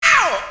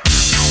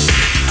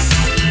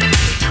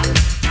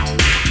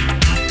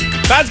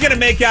If I was going to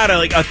make out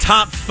a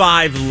top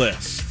 5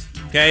 list,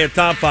 okay, a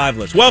top 5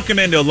 list. Welcome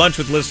into Lunch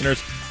with Listeners,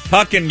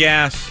 Puck and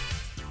Gas.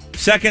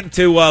 Second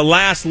to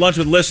last Lunch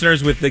with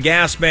Listeners with the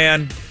Gas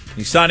Man.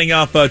 He's signing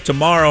off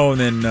tomorrow,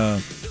 and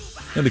then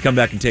he'll be coming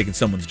back and taking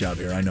someone's job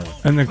here. I know it.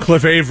 And then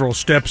Cliff Averill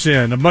steps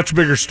in, a much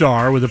bigger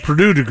star with a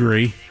Purdue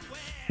degree.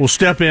 Will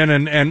step in,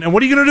 and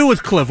what are you going to do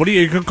with Cliff? What are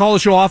you going to call the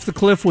show off the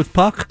cliff with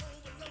Puck?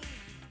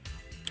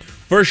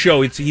 First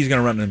show, he's going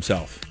to run it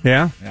himself.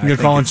 Yeah? You're going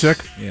to call in sick?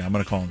 Yeah, I'm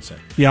going to call in sick.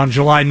 Yeah, on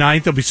July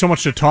 9th, there'll be so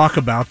much to talk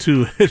about,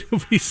 too. He'll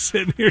be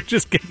sitting here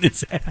just getting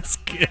his ass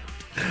kicked.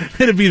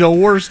 It'll be the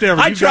worst ever.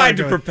 I tried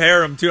to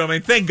prepare him, too. I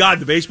mean, thank God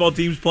the baseball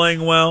team's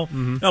playing well. I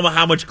don't know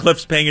how much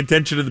Cliff's paying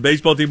attention to the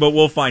baseball team, but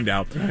we'll find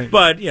out. Right.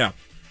 But, yeah,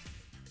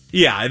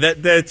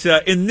 that's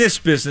in this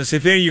business,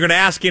 if you're going to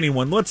ask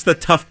anyone, what's the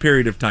tough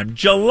period of time?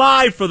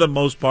 July, for the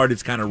most part,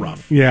 it's kind of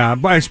rough. Yeah.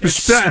 But it's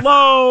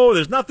slow.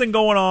 There's nothing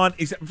going on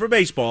except for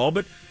baseball.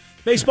 But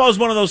baseball is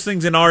one of those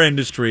things in our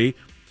industry.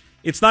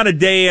 It's not a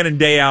day in and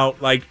day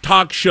out, like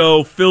talk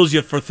show fills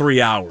you for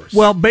 3 hours.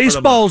 Well,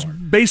 baseball's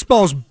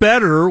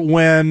better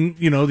when,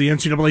 the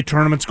NCAA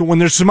tournaments go, when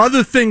there's some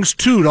other things,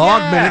 too, to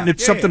augment it, and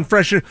it's something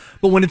fresh.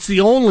 But when it's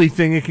the only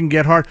thing, it can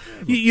get hard.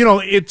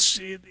 It's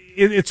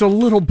a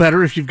little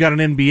better if you've got an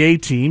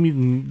NBA team. You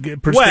can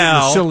participate in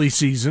the silly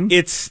season.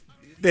 It's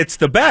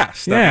the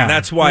best. Yeah, I mean,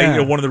 that's why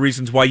one of the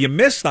reasons why you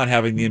miss not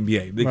having the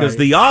NBA, because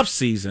the off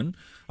season,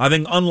 I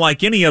think,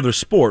 unlike any other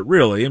sport,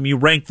 really. I mean, you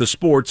rank the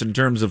sports in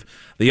terms of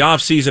the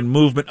off-season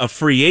movement of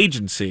free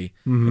agency.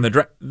 And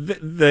the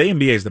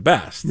NBA is the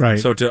best. Right.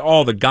 So to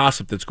all the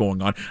gossip that's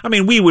going on, I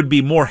mean, we would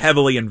be more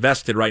heavily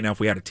invested right now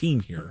if we had a team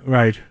here.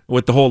 Right.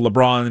 With the whole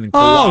LeBron and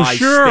Kawhi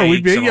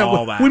stakes and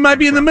all that. We might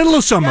be in the middle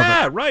of some of it.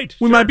 Yeah, right.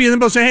 We might be in the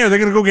middle saying, hey, are they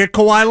going to go get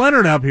Kawhi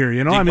Leonard up here?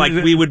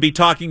 We would be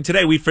talking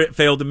today. We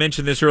failed to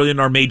mention this earlier in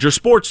our major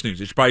sports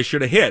news. It probably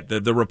should have hit.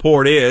 The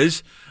report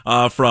is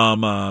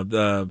from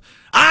the...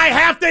 I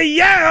have to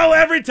yell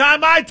every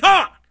time I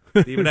talk.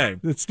 Stephen A.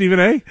 That's Stephen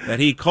A. That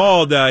he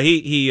called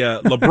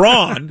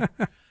LeBron.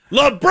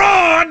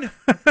 LeBron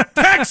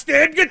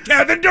texted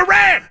Kevin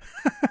Durant.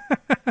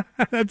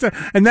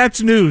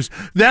 That's news.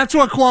 That's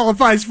what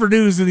qualifies for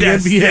news in the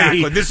NBA.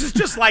 Exactly. This is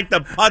just like the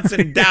putts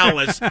in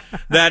Dallas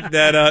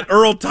that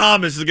Earl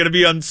Thomas is going to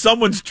be on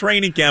someone's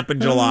training camp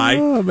in July.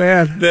 Oh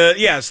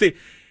man. See.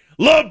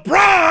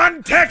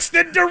 LeBron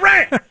texted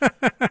Durant.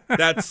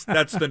 That's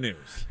the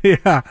news.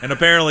 Yeah. And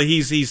apparently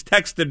he's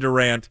texted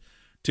Durant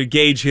to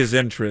gauge his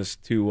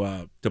interest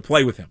to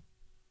play with him.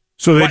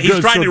 So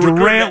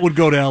Durant would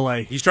go to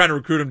L.A. He's trying to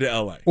recruit him to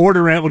L.A. Or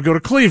Durant would go to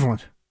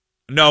Cleveland.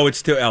 No,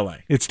 it's to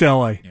L.A. It's to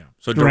L.A. Yeah.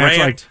 So Durant's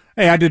Durant, like,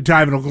 hey, I did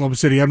time in Oklahoma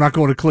City. I'm not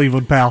going to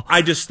Cleveland, pal.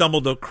 I just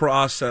stumbled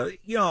across, listen,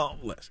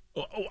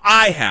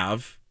 I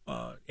have...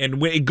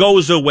 and it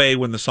goes away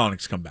when the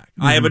Sonics come back.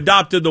 I have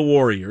adopted the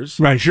Warriors.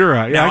 Right, sure.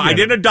 I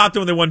didn't adopt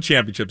them when they won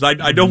championships.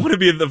 I don't want to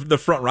be in the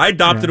front row. I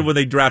adopted them when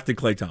they drafted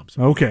Klay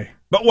Thompson. Okay.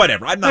 But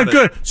whatever. I'm not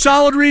good.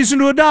 Solid reason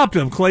to adopt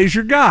him. Clay's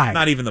your guy.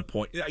 Not even the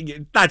point.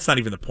 That's not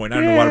even the point. I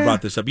don't know why I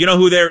brought this up. You know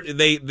who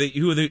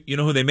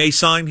they may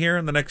sign here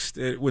in the next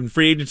when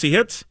free agency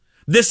hits?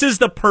 This is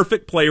the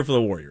perfect player for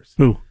the Warriors.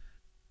 Who?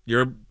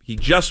 He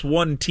just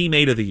won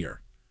Teammate of the Year.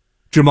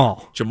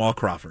 Jamal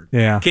Crawford.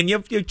 Yeah. Can you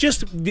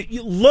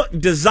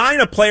design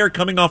a player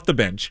coming off the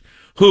bench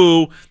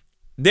who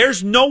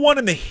there's no one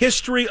in the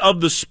history of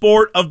the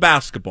sport of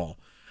basketball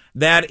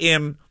that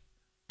in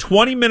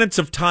 20 minutes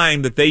of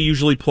time that they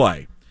usually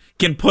play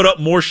can put up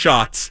more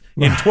shots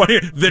in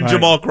 20 than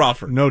Jamal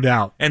Crawford. No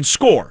doubt. And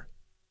score.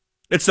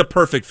 It's the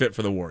perfect fit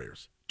for the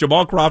Warriors.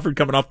 Jamal Crawford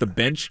coming off the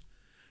bench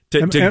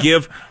to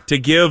give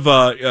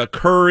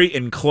Curry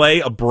and Clay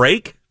a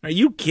break. Are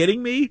you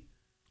kidding me?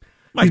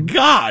 My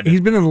God, he's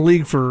been in the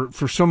league for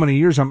so many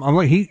years. I'm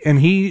like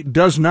he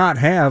does not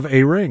have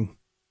a ring.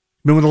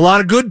 Been with a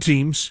lot of good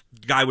teams.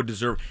 Guy would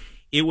deserve.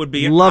 It would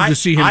be. Love to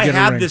see him get a ring.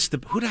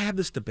 Who did I have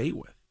this debate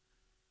with?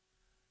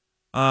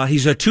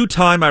 He's a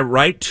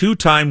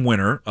two-time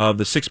winner of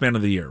the Sixth Man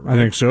of the Year. Right? I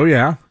think so.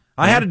 Yeah.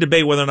 I had a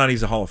debate whether or not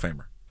he's a Hall of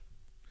Famer.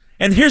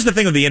 And here's the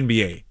thing with the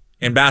NBA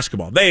and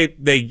basketball: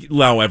 they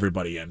allow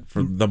everybody in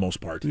for the most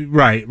part.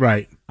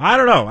 Right. I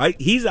don't know.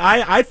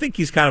 I think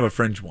he's kind of a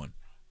fringe one.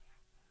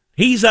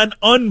 He's an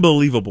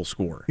unbelievable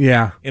scorer.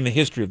 Yeah. In the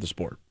history of the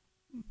sport.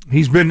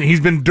 He's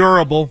been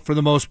durable for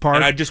the most part.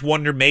 And I just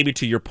wonder, maybe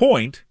to your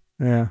point,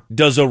 yeah,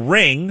 does a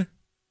ring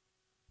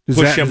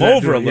push him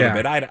over a little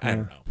bit? I don't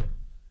know.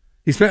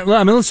 He spent.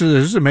 Listen to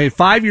this. This is amazing.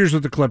 5 years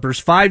with the Clippers,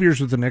 5 years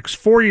with the Knicks,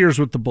 4 years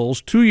with the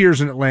Bulls, 2 years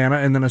in Atlanta,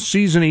 and then a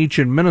season each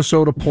in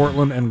Minnesota,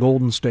 Portland, and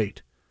Golden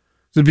State.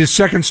 It'll be his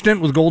second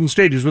stint with Golden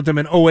State. He was with them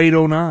in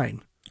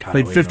 08-09.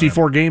 Played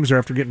 54 games there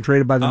after getting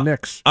traded by the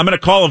Knicks. I'm going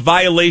to call a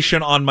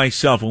violation on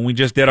myself when we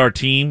just did our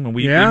team.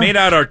 We made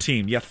out our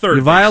team. Yeah, third.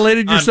 You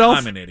violated yourself?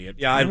 I'm an idiot.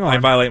 Yeah, I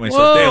violate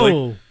myself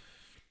daily.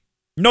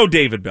 No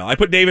David Bell. I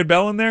put David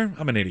Bell in there.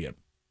 I'm an idiot.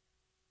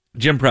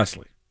 Jim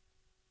Presley.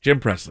 Jim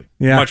Presley.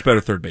 Yeah. Much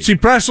better third base. See,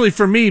 Presley,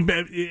 for me,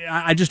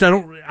 I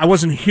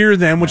wasn't here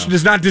then, which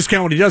does not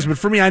discount what he does, but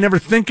for me, I never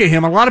think of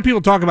him. A lot of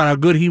people talk about how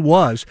good he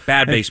was.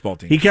 Bad baseball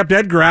team. He kept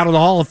Edgar out of the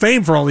Hall of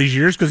Fame for all these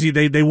years because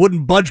they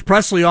wouldn't budge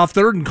Presley off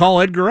third and call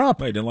Edgar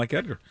up. Well, he didn't like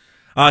Edgar.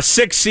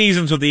 6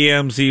 seasons with the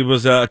M's. He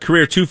was a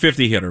career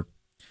 250 hitter.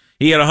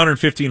 He had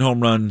 115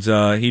 home runs.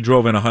 He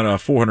drove in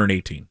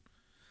 418.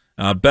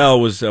 Bell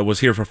was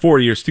here for 4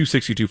 years,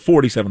 262,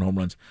 47 home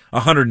runs,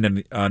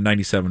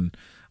 197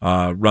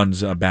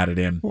 runs batted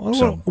in.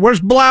 Well,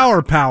 where's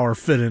Blower power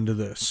fit into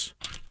this?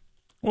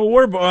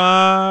 Well,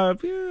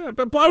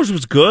 but Blowers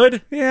was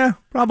good. Yeah,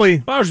 probably.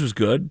 Blowers was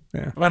good.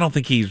 Yeah. But I don't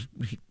think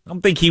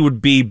he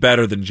would be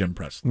better than Jim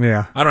Presley.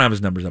 Yeah. I don't have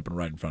his numbers up and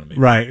right in front of me.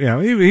 Right. Yeah.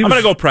 I'm going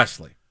to go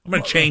Presley. I'm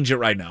going to change it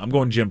right now. I'm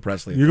going Jim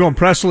Presley. You're going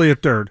Presley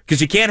at third.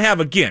 Because you can't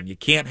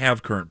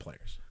have current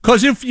players.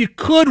 Because if you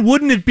could,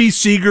 wouldn't it be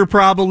Seager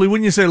probably?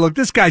 Wouldn't you say, look,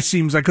 this guy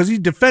seems like, because he's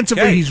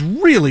defensively, he's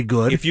really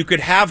good. If you could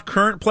have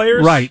current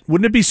players. Right.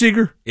 Wouldn't it be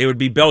Seager? It would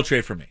be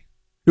Beltre for me.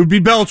 It would be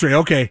Beltre.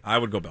 Okay. I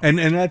would go Beltre.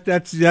 And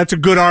that's a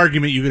good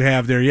argument you could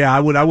have there. Yeah, I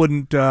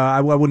wouldn't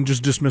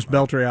just dismiss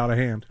Beltre out of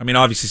hand. I mean,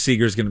 obviously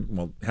Seager's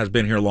has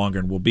been here longer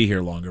and will be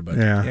here longer, but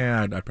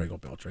I'd probably go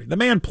Beltre. The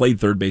man played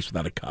third base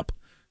without a cup.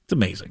 It's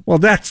amazing. Well,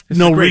 that's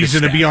no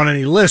reason to be on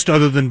any list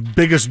other than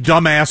biggest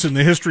dumbass in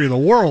the history of the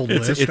world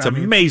list. It's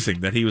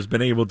amazing that he was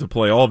been able to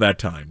play all that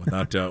time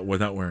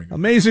without wearing it.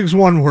 Amazing's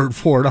one word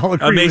for it. I'll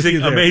agree with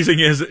you there. Amazing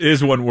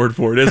is one word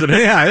for it, isn't it?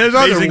 Yeah, there's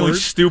other amazingly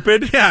words.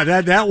 Stupid.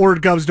 Yeah, that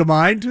word comes to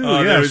mind too.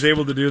 Yes. He was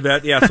able to do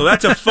that. Yeah, so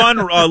that's a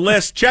fun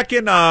list. Check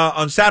in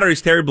on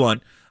Saturdays. Terry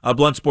Blunt,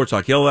 Blunt Sports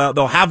Talk.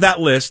 They'll have that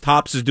list.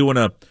 Hops is doing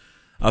a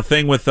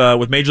thing with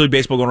Major League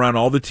Baseball, going around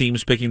all the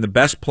teams, picking the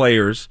best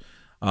players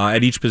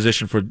at each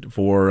position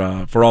for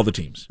all the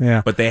teams.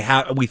 Yeah. But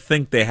we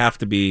think they have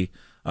to be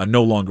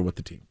no longer with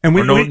the team. And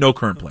no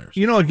current players.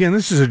 You know, again,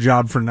 this is a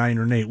job for 9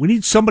 or Nate. We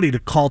need somebody to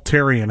call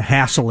Terry and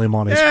hassle him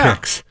on his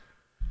picks.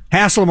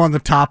 Hassle him on the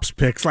tops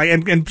picks,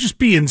 and just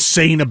be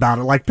insane about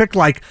it. Like pick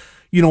who's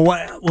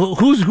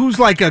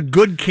like a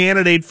good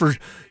candidate for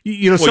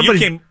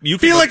somebody.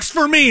 Felix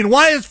Fermin.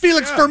 Why is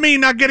Felix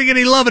Fermin not getting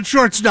any love at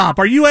shortstop?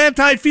 Are you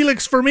anti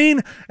Felix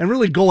Fermin? And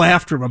really go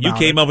after him about it. You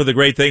came up with a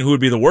great thing. Who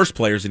would be the worst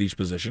players at each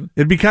position?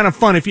 It'd be kind of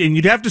fun and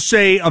you'd have to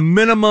say a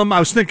minimum. I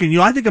was thinking,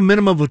 I think a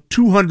minimum of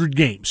 200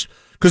 games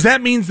because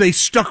that means they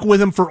stuck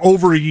with him for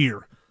over a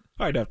year.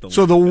 I'd have to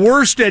so the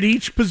worst at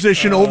each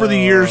position over the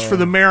years for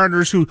the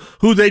Mariners,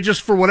 who they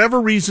just for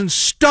whatever reason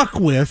stuck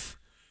with.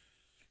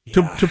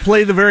 To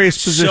play the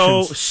various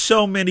positions.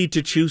 So many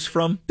to choose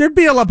from. There'd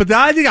be a lot, but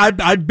I think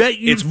I bet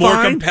you'd it's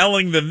more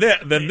compelling than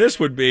this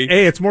would be.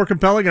 Hey, it's more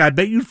compelling, and I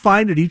bet you'd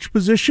find at each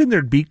position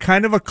there'd be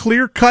kind of a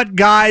clear-cut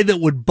guy that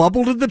would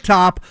bubble to the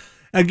top.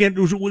 Again,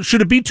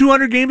 should it be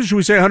 200 games or should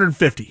we say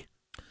 150?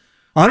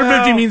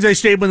 150 means they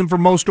stayed with him for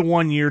most of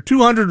 1 year.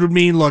 200 would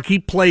mean, look, he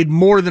played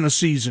more than a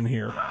season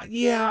here.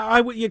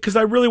 Because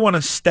I really want to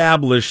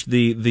establish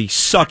the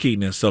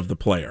suckiness of the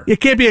player.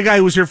 It can't be a guy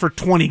who was here for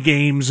 20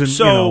 games. And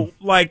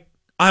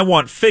I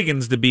want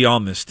Figgins to be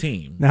on this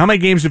team. Now, how many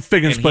games did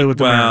Figgins play with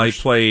the Mariners?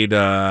 He played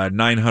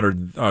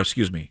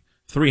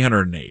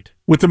 308.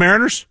 With the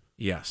Mariners?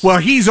 Yes. Well,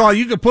 he's on.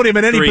 You can put him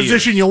in any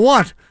position you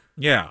want.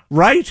 Yeah.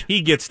 Right?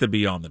 He gets to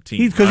be on the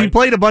team. Because he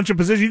played a bunch of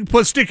positions.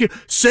 You can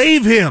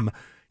save him.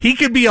 He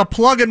could be a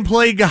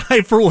plug-and-play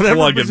guy for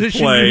whatever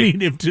position you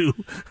need him to.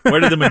 Where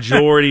did the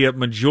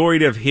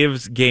majority of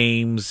his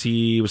games,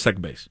 he was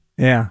second base.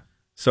 Yeah.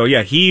 So,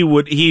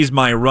 he's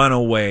my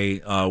runaway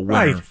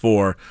winner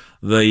for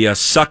the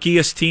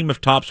suckiest team. If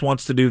Topps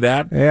wants to do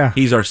that,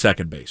 he's our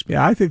second baseman.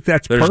 Yeah, I think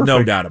that's There's perfect.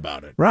 no doubt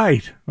about it.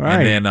 Right.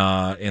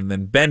 And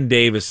then Ben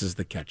Davis is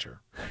the catcher.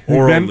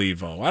 Or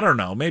Olivo. I don't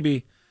know.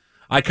 Maybe...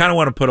 I kind of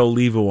want to put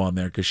Olivo on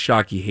there because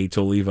Shockey hates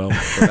Olivo.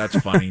 So that's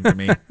funny to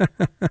me.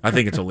 I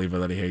think it's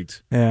Olivo that he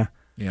hates. Yeah.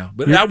 Yeah.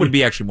 But that would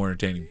be actually more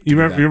entertaining. You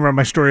remember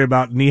my story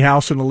about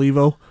Niehaus and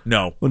Olivo?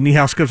 No. When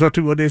Niehaus comes up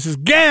to me one day and says,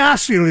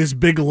 "Gas!" This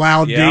big,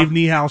 loud Dave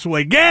Niehaus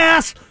way.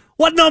 "Gas!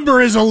 What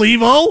number is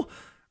Olivo?"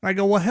 I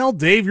go, "Well, hell,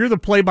 Dave, you're the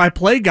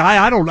play-by-play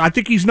guy. I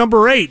think he's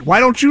number 8. Why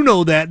don't you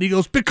know that?" And he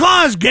goes,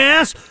 "Because,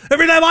 Gas,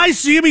 every time I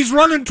see him, he's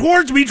running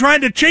towards me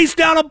trying to chase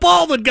down a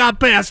ball that got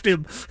past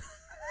him."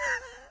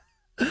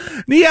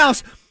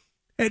 Niehaus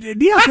had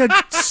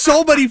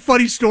so many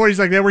funny stories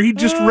like that where he'd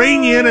just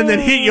rein you in and then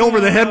hit you over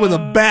the head with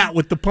a bat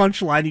with the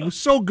punchline. He was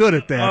so good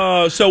at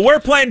that. So we're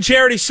playing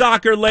charity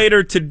soccer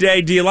later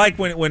today. Do you like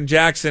when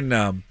Jackson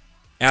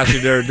asked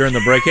you during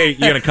the break, "Hey, you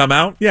going to come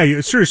out?"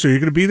 Yeah, seriously, you're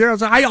going to be there? I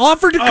was like, I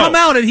offered to come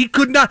out and he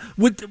could not.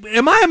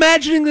 Am I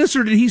imagining this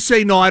or did he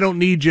say, "No, I don't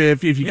need you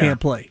if you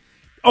can't play"?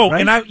 Oh,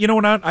 right? And you know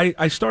what?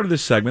 I started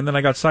this segment, then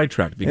I got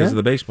sidetracked because of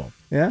the baseball.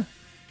 Yeah.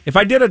 If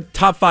I did a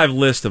top 5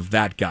 list of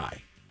that guy,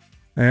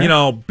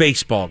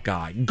 baseball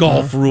guy,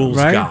 golf rules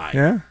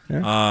guy,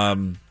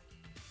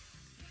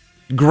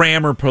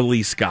 grammar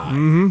police guy.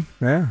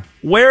 Mm-hmm. Yeah.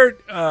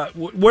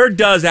 Where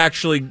does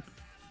actually,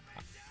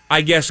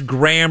 I guess,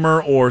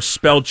 grammar or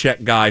spell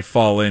check guy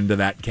fall into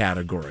that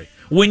category?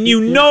 When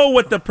you know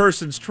what the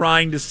person's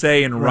trying to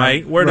say and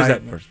write, where does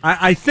that person?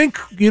 I think,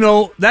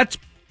 that's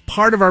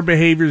part of our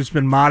behavior that's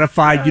been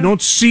modified. You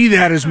don't see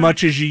that as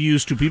much as you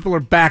used to. People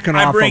are backing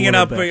off. I'm bringing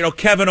up, bit.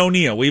 Kevin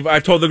O'Neill.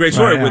 I've told the great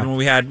story when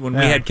we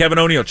had Kevin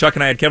O'Neill. Chuck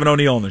and I had Kevin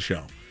O'Neill on the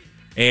show,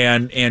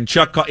 and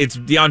Chuck, it's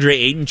DeAndre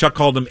Ayton. Chuck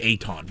called him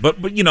Aton,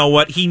 but you know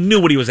what? He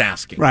knew what he was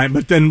asking. Right,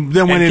 but then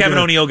Kevin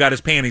O'Neill got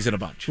his panties in a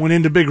bunch. Went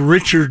into big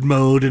Richard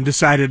mode and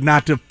decided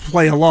not to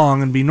play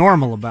along and be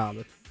normal about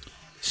it.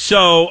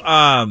 So, hold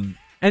on.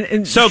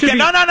 So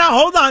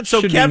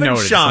Kevin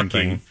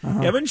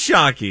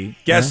Shockey,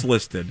 guest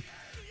listed,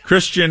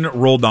 Christian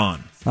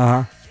Roldan.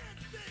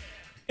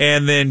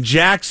 And then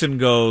Jackson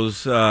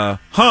goes,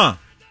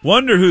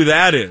 wonder who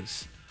that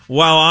is.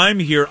 While I'm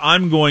here,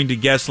 I'm going to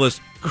guest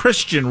list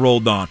Christian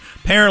Roldan.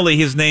 Apparently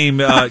his name,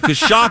 because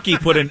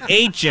Shockey put an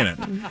H in it.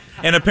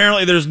 And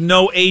apparently there's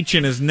no H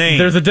in his name.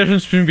 There's a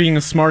difference between being a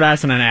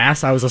smartass and an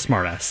ass. I was a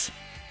smartass.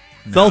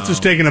 Phelps is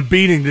taking a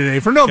beating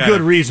today for no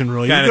good reason,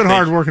 really. He's a good,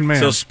 hard-working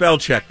man. So spell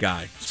check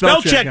guy.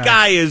 Spell check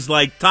guy is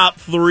like top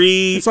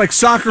 3. It's like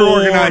soccer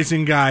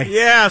organizing guy.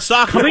 Yeah,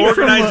 soccer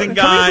organizing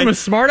guy. Coming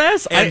from a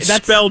smartass? And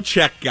spell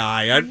check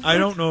guy. I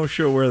don't know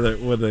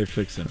where they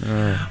fix it.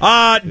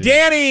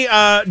 Danny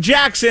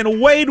Jackson,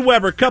 Wade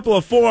Weber, a couple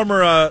of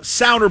former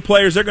Sounder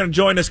players. They're going to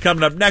join us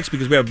coming up next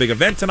because we have a big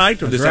event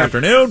tonight or this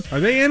afternoon. Are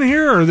they in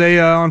here or are they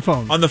on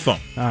phone? On the phone.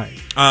 All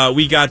right.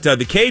 We got the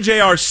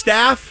KJR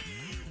staff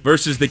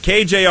versus the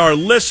KJR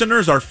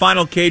listeners, our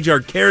final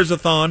KJR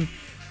Cares-a-thon,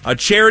 a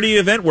charity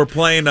event. We're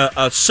playing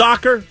a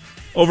soccer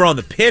over on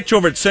the pitch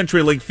over at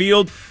CenturyLink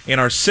Field in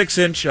our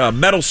 6-inch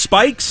metal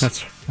spikes.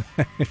 That's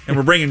right. And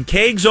we're bringing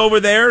kegs over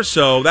there,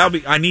 so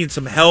I need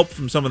some help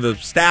from some of the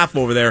staff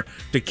over there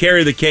to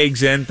carry the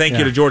kegs in. Thank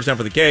you to Georgetown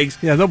for the kegs.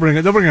 Yeah, they'll bring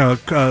a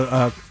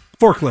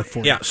forklift for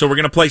you. Yeah, so we're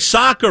going to play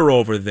soccer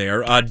over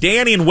there.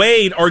 Danny and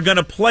Wade are going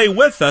to play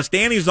with us.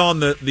 Danny's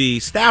on the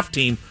staff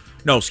team.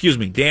 No, excuse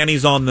me.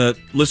 Danny's on the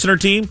listener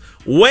team.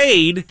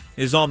 Wade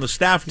is on the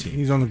staff team.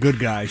 He's on the good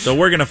guys. So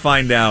we're going to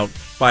find out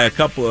by a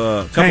couple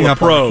of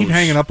pros. Keep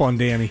hanging up on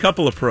Danny.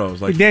 Couple of pros.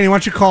 Hey, Danny, why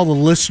don't you call the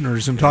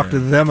listeners and talk to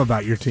them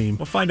about your team?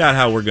 We'll find out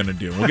how we're going to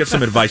do. We'll get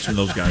some advice from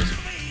those guys.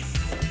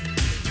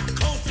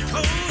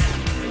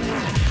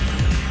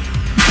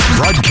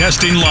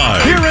 Broadcasting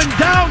live here in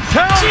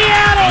downtown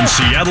Seattle on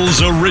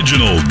Seattle's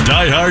original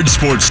diehard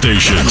sports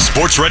station,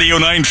 Sports Radio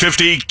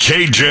 950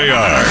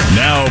 KJR.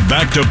 Now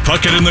back to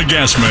Puckett and the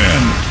Gas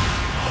Man.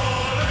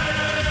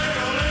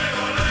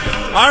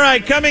 All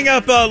right, coming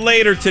up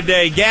later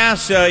today,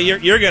 Gas.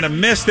 You're going to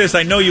miss this.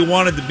 I know you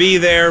wanted to be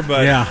there,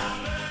 but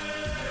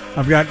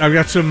I've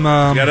got some.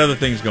 Got other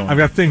things going. I've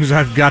got things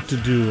I've got to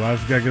do.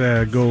 I've got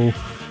to go.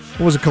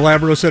 What was it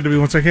Calabro said to me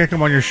once? I can't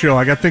come on your show.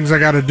 I got things I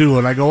got to do.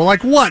 And I go, well,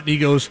 like what? And he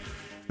goes,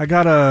 I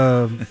got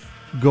to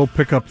go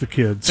pick up the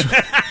kids.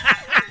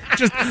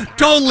 Just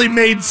totally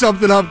made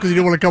something up because he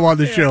didn't want to come on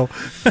the show.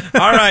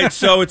 All right,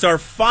 so it's our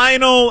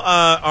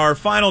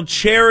final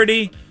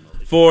charity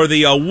for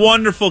the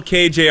wonderful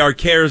KJR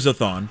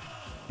Cares-a-thon.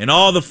 And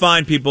all the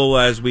fine people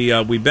as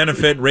we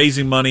benefit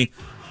raising money,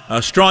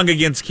 Strong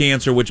Against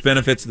Cancer, which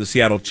benefits the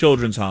Seattle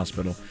Children's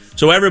Hospital.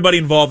 So everybody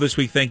involved this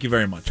week, thank you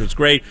very much. It's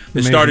great.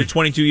 This started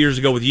 22 years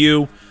ago with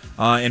you,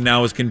 and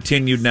now has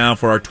continued now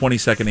for our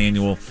 22nd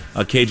annual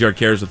KJR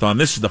Cares-a-thon.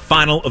 This is the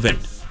final event.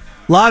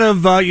 A lot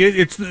of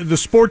it's the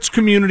sports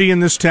community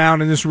in this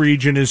town, in this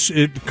region,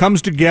 it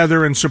comes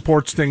together and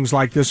supports things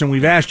like this. And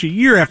we've asked you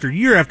year after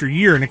year after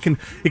year, and it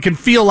can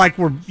feel like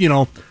we're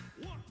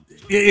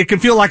it can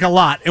feel like a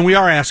lot, and we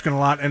are asking a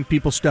lot, and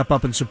people step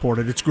up and support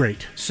it. It's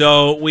great.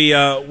 So we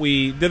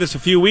did this a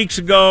few weeks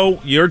ago.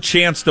 Your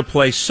chance to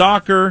play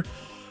soccer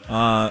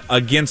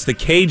against the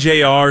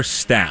KJR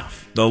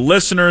staff, the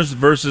listeners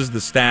versus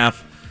the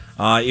staff.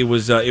 It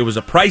was a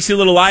pricey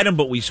little item,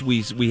 but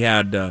we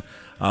had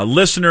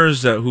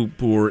listeners who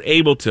were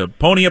able to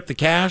pony up the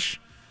cash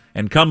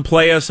and come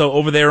play us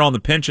over there on the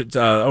pitch at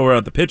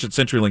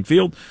CenturyLink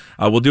Field.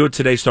 We'll do it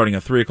today starting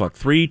at 3 o'clock,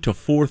 3 to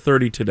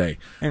 4:30 today.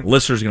 And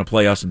listeners are going to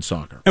play us in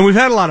soccer. And we've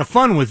had a lot of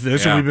fun with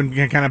this, and we've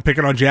been kind of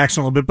picking on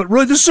Jackson a little bit, but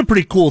really this is a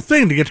pretty cool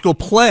thing to get to go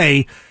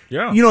play.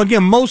 Yeah.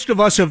 Again, most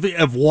of us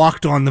have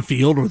walked on the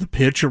field or the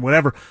pitch or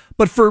whatever,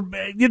 but to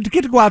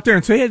get to go out there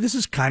and say, hey, this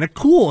is kind of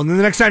cool. And then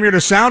the next time you're at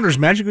a Sounders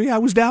match, you go, yeah, I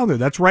was down there.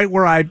 That's right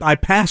where I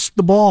passed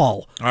the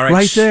ball. All right.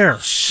 Right there.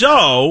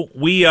 So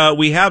we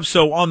have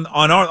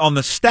on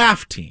the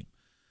staff team,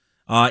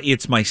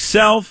 it's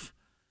myself,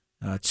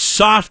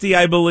 Softy,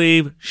 I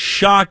believe,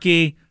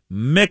 Shockey,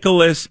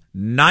 Mikolas,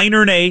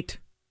 Niner Nate.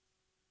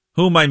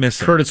 Who am I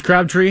missing? Curtis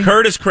Crabtree.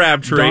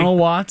 Donald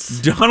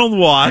Watts.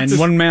 And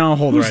one man on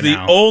hold who's right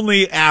now. the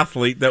only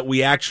athlete that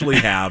we actually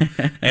have.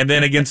 And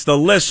then against the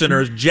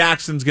listeners,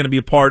 Jackson's going to be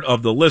a part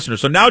of the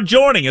listeners. So now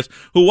joining us,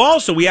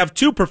 we have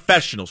two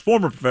professionals,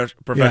 former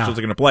professionals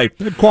are going to play.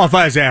 They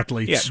qualify as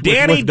athletes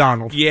with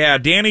Donald. Yeah,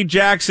 Danny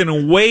Jackson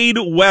and Wade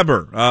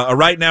Weber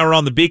right now are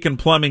on the Beacon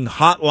Plumbing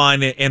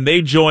hotline, and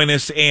they join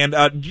us. And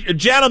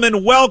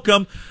gentlemen,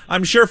 welcome.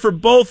 I'm sure for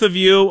both of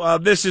you,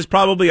 this is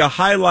probably a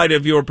highlight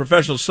of your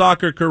professional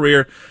soccer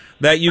career.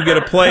 that you get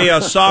to play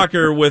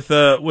soccer with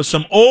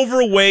some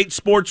overweight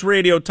sports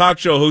radio talk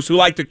show hosts who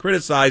like to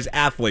criticize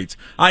athletes.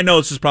 I know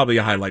this is probably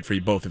a highlight for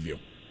you, both of you.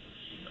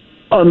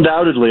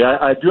 Undoubtedly.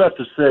 I do have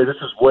to say, this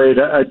is Wade.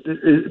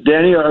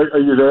 Danny, are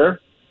you there?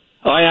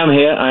 I am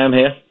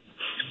here.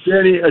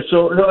 Danny,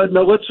 so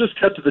no, let's just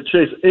cut to the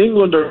chase.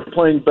 England are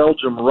playing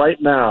Belgium right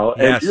now,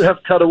 and you have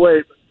cut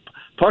away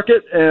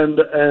Puckett and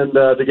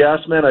the Gas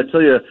Man. I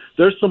tell you,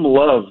 there's some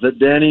love that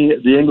Danny,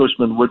 the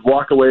Englishman, would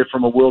walk away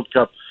from a World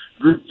Cup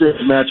group stage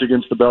match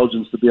against the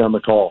Belgians to be on the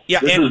call. Yeah,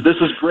 this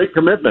is great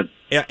commitment.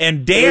 Yeah,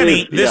 and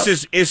Danny, this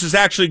is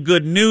actually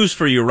good news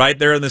for you, right?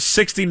 There in the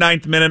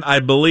 69th minute, I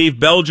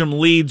believe Belgium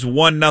leads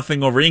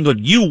 1-0 over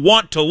England. You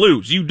want to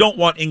lose. You don't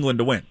want England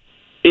to win.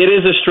 It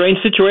is a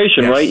strange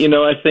situation, Yes. right? You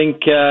know, I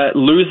think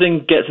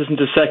losing gets us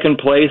into second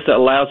place. That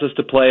allows us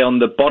to play on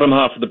the bottom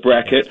half of the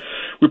bracket.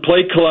 We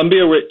played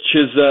Colombia, which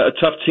is a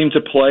tough team to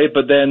play,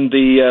 but then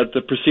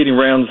the preceding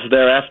rounds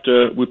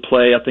thereafter, we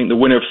play, I think, the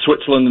winner of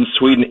Switzerland and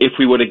Sweden if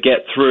we were to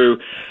get through.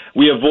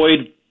 We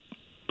avoid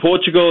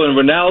Portugal and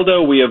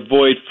Ronaldo. We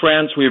avoid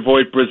France. We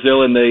avoid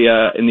Brazil in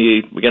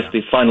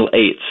the final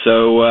 8.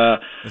 So, a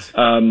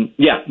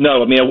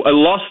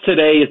loss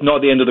today is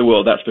not the end of the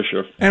world. That's for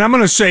sure. And I'm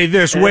going to say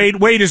this: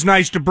 Wade is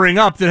nice to bring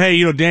up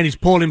that Danny's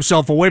pulling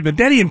himself away, but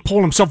Danny didn't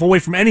pull himself away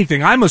from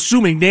anything. I'm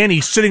assuming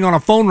Danny's sitting on a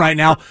phone right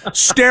now,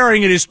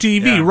 staring at his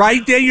TV.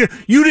 Right, Danny?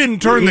 You didn't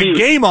turn the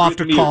game off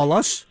to call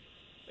us.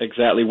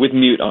 Exactly, with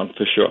mute on,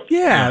 for sure.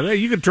 Yeah,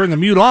 you can turn the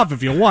mute off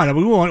if you want. I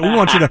mean, we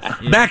want you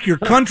to back your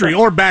country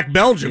or back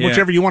Belgium,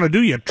 whichever you want to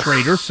do, you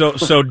traitor.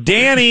 So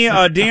Danny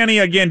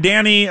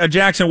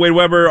Jackson, Wade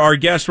Weber, our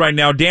guest right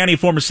now. Danny,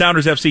 former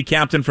Sounders FC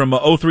captain from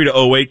 03 to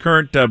 08,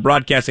 current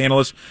broadcast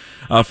analyst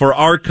for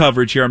our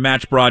coverage here on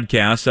Match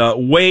Broadcast.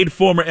 Wade,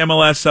 former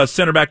MLS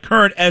centerback,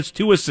 current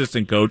S2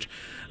 assistant coach.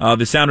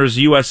 The Sounders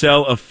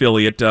USL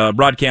affiliate,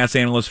 broadcast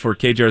analyst for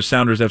KJR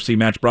Sounders FC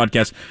Match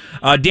Broadcast.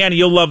 Danny,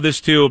 you'll love this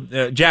too.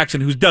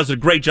 Jackson, who does a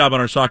great job on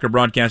our soccer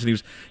broadcast, and he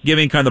was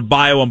giving kind of the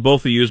bio on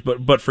both of you.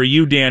 But for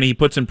you, Danny, he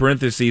puts in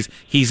parentheses,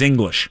 he's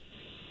English.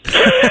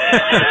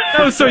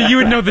 Oh, so you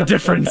would know the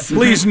difference.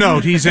 Please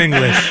note, he's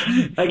English.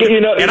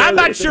 And I'm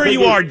not sure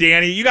you are,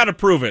 Danny. You got to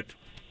prove it.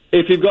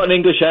 If you've got an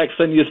English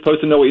accent, you're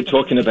supposed to know what you're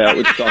talking about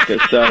with soccer.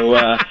 So,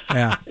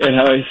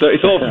 so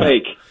it's all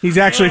fake. He's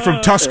actually from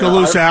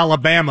Tuscaloosa,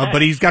 Alabama,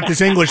 but he's got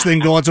this English thing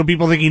going, so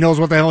people think he knows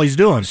what the hell he's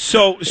doing.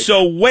 So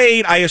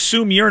Wade, I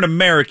assume you're an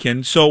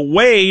American. So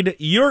Wade,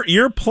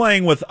 you're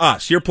playing with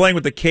us. You're playing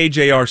with the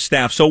KJR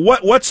staff. So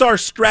what's our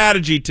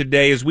strategy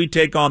today as we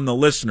take on the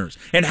listeners?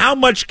 And how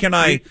much can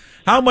I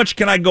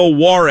go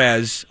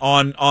Juarez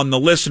on the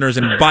listeners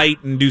and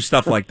bite and do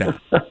stuff like that?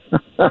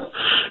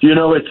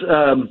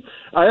 It's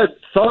I had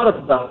thought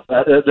about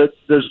that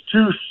there's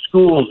two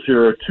schools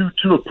here,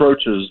 two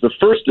approaches. The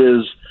first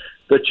is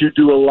that you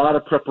do a lot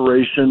of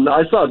preparation.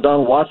 I saw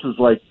Donald Watson's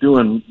he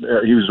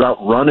was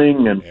out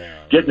running and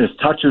getting his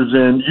touches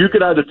in. You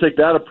could either take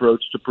that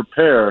approach to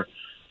prepare,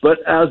 but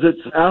as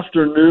it's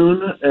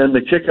afternoon and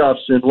the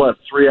kickoff's in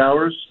 3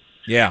 hours?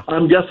 Yeah.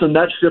 I'm guessing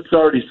that ship's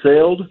already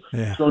sailed.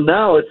 Yeah. So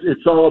now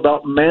it's all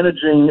about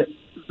managing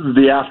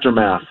the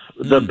aftermath,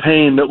 the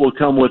pain that will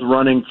come with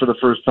running for the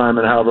first time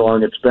and however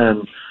long it's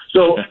been.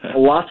 So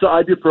lots of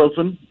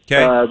ibuprofen,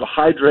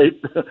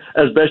 hydrate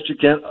as best you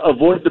can.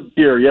 Avoid the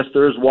beer. Yes,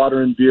 there is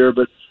water in beer,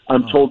 but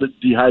I'm told it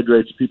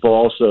dehydrates people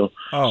also.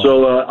 Oh.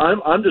 So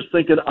I'm just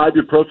thinking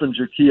ibuprofen's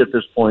your key at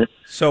this point.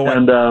 So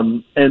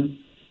and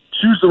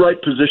choose the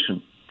right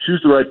position.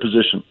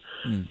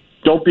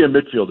 Don't be a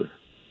midfielder.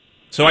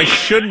 So I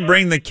shouldn't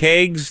bring the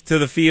kegs to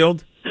the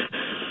field?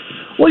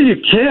 Well, you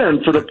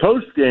can for the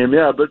post game,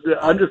 yeah, but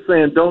I'm just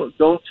saying don't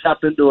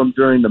tap into them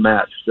during the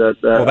match.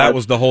 That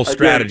was the whole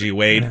strategy, again,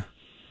 Wade.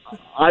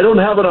 I don't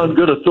have it on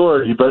good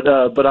authority, but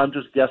I'm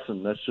just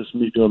guessing. That's just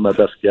me doing my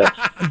best guess.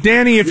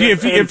 Danny, if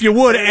you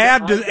would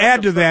add to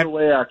that,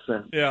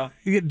 accent. Yeah.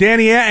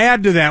 Danny,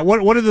 add to that.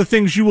 What are the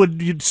things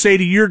you'd say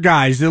to your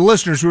guys, the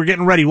listeners who are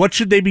getting ready? What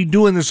should they be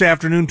doing this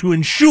afternoon to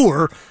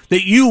ensure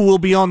that you will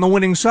be on the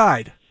winning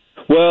side?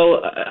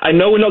 Well, I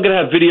know we're not going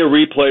to have video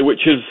replay,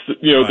 which is,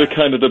 the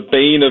kind of the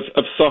bane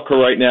of soccer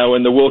right now,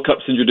 and the World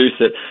Cup's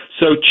introduced it.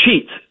 So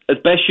cheat as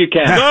best you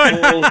can.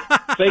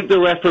 Fake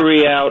the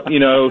referee out,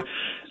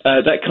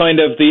 that kind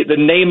of the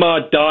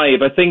Neymar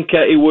dive. I think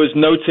it was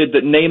noted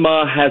that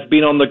Neymar has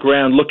been on the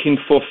ground looking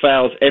for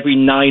fouls every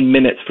 9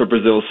 minutes for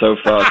Brazil so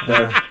far.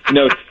 So,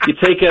 you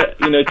take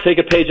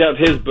a page out of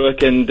his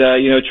book and,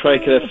 try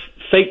to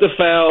fake the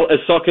foul as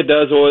soccer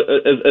does, or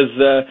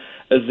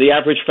as the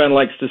average fan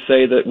likes to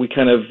say, that we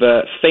kind of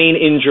feign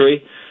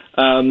injury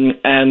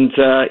and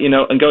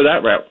go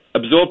that route.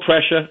 Absorb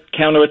pressure,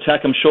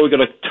 counter-attack. I'm sure we've got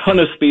a ton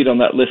of speed on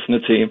that listener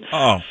team.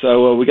 Oh.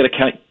 So we got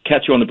to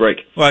catch you on the break.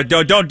 Well,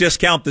 don't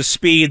discount the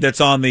speed that's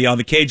on the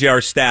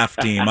KJR staff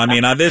team. I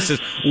mean, this is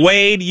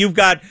Wade. You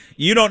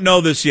don't know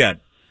this yet.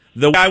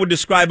 The way I would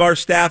describe our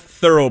staff: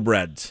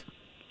 thoroughbreds.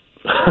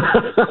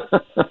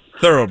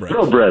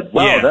 Thoroughbred.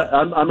 Wow, yeah.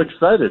 I'm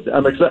excited.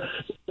 I'm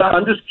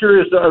just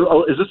curious.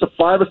 Is this a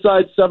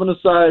 5-a-side,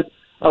 7-a-side?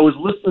 I was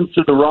listening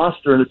to the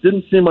roster, and it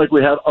didn't seem like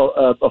we had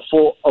a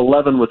full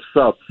 11 with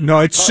subs. No,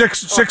 it's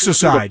six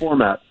aside.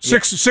 Format.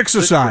 Six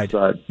aside.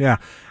 Yeah,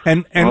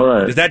 and all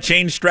right. Does that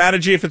change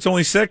strategy if it's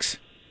only 6?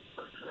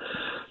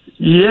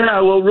 Yeah,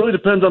 well, it really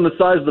depends on the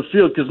size of the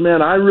field. Because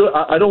man, I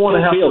don't want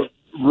to have to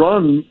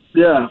run.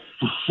 Yeah,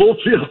 full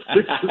field.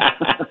 6.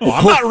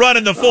 I'm not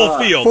running the full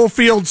field. Full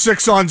field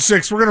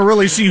 6-on-6. We're going to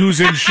really see who's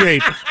in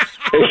shape.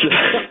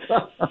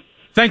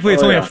 Thankfully,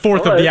 it's only a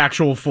fourth of the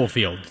actual full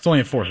field. It's only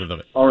a fourth of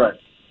it. All right.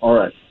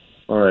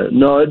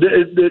 No,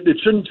 it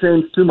shouldn't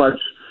change too much.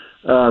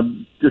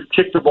 Just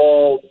kick the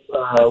ball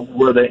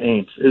where they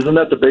ain't. Isn't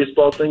that the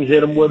baseball thing?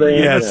 Hit them where they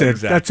ain't.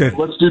 Yes, that's it.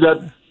 Let's do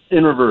that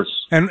in reverse.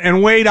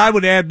 And Wade, I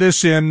would add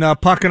this in.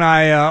 Puck and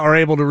I are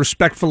able to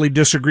respectfully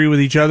disagree with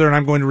each other, and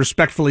I'm going to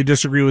respectfully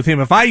disagree with him.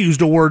 If I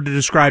used a word to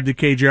describe the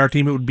KJR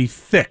team, it would be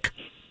thick.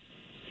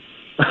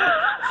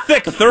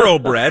 Thick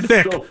thoroughbred.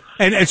 Thick.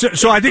 And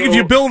so I think if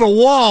you build a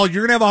wall,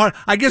 you're gonna have a hard.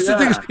 I guess the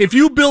thing is, if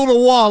you build a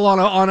wall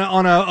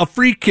on a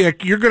free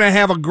kick, you're gonna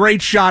have a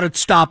great shot at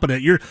stopping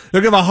it. They're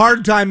gonna have a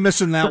hard time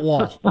missing that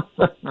wall.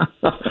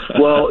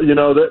 Well,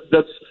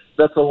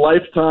 that's a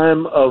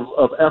lifetime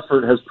of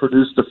effort has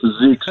produced the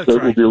physiques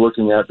that we'll be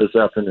looking at this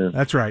afternoon.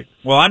 That's right.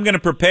 Well, I'm going to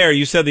prepare.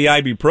 You said the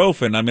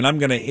ibuprofen. I mean, I'm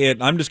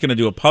just going to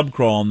do a pub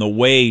crawl on the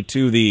way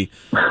to the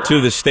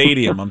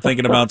stadium. I'm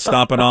thinking about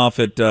stopping off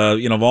at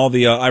all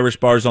the Irish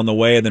bars on the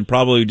way, and then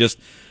probably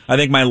I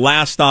think my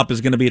last stop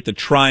is going to be at the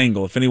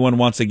Triangle. If anyone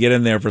wants to get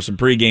in there for some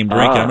pregame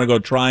drinking, I'm going to go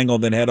Triangle,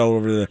 then head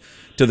over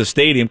to the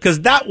stadium, because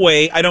that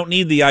way I don't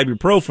need the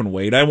ibuprofen,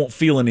 Wade. I won't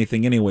feel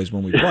anything anyways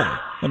when we play.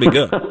 That'd be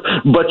good.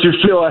 But you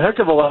feel a heck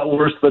of a lot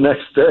worse the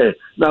next day.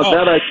 Now,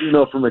 that I do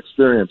know from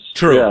experience.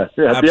 True. Yeah.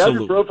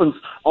 Absolutely. The ibuprofen's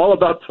all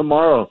about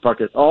tomorrow,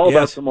 Puckett. All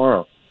about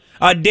tomorrow.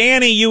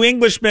 Danny, you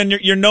Englishmen,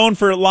 you're known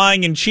for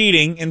lying and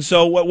cheating, and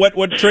so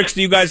what tricks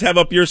do you guys have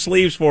up your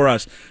sleeves for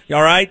us?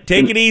 All right?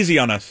 Take it easy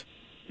on us.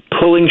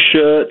 Pulling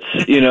shirts,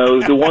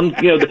 the one,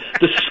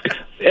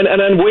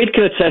 and Wade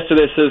can attest to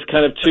this as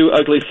kind of two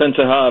ugly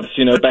centre halves,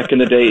 back in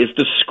the day, is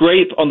the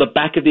scrape on the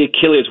back of the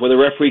Achilles where the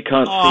referee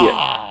can't see it.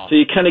 So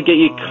you kind of get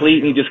your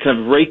cleat and you just kind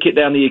of rake it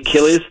down the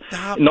Achilles.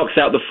 It knocks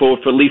out the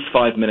forward for at least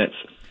 5 minutes.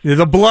 Yeah,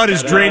 the blood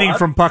is draining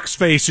from Puck's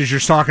face as you're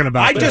talking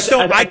about. I just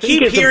don't. I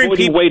keep hearing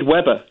people. Wade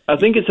Weber. I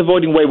think it's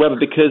avoiding Wade Weber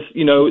because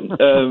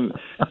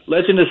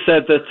legend has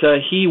said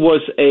that he was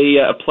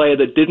a player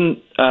that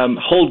didn't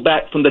hold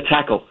back from the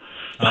tackle.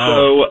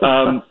 So,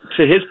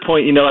 to his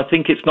point, I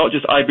think it's not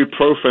just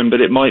ibuprofen,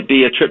 but it might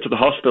be a trip to the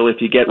hospital if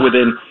you get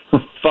within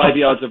 5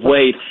 yards of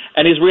Wade.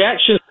 And his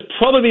reaction is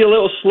probably a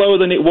little slower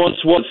than it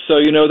once was.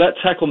 So, that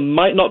tackle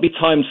might not be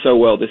timed so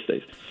well these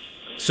days.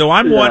 So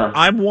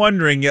I'm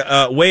wondering,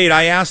 Wade,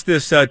 I asked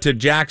this to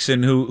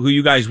Jackson, who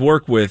you guys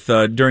work with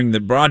during the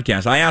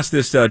broadcast. I asked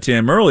this to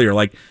him earlier,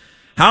 like,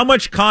 how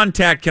much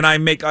contact can I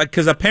make?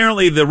 Because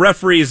apparently the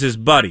referee is his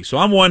buddy. So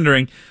I'm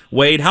wondering,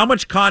 Wade, how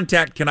much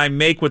contact can I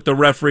make with the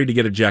referee to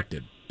get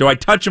ejected? Do I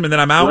touch him and then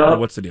I'm out, or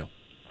what's the deal?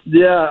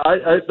 Yeah,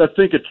 I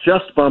think a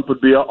chest bump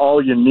would be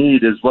all you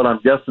need, is what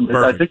I'm guessing.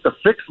 Perfect. I think the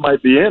fix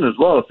might be in as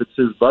well if it's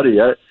his buddy.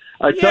 I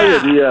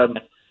tell you,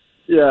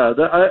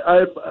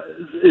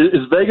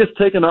 is Vegas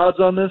taking odds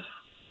on this?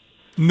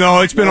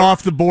 No, it's been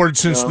off the board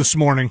since this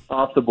morning.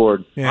 Off the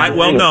board. Yeah.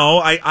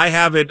 I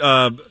have it.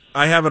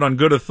 I have it on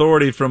good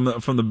authority from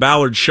the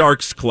Ballard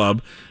Sharks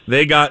Club.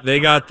 They got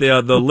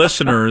the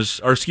listeners,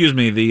 or excuse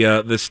me,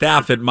 the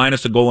staff at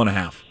minus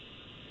 -1.5.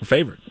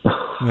 Favorite.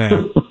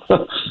 Yeah.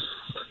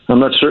 I'm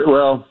not sure.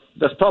 Well,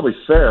 that's probably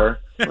fair.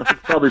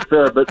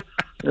 But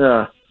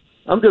yeah,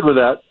 I'm good with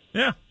that.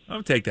 Yeah,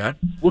 I'll take that.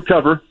 We'll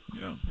cover.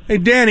 Yeah. Hey,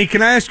 Danny,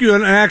 can I ask you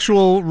an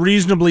actual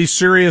reasonably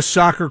serious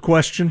soccer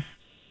question?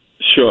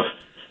 Sure.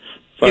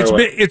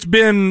 It's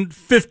been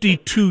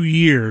 52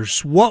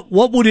 years. What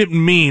would it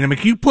mean? I mean,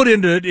 can you put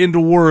into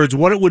words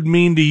what it would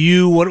mean to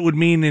you? What it would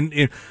mean and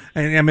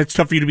I mean, it's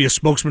tough for you to be a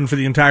spokesman for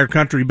the entire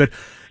country, but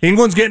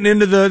England's getting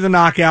into the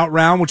knockout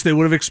round, which they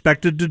would have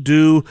expected to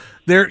do.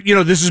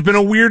 This has been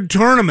a weird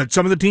tournament.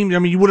 Some of the teams, I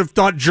mean, you would have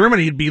thought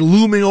Germany would be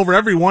looming over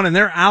everyone, and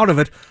they're out of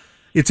it.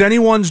 It's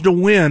anyone's to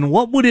win.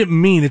 What would it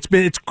mean?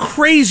 It's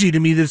crazy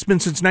to me that it's been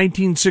since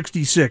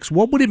 1966.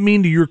 What would it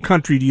mean to your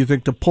country, do you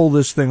think, to pull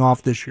this thing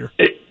off this year?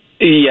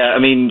 Yeah, I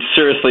mean,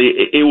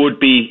 seriously, it would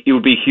be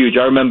huge.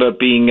 I remember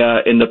being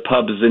in the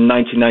pubs in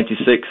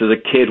 1996 as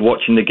a kid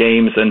watching the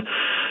games, and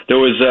there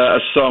was a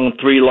song,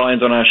 3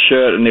 lines on our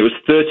shirt, and it was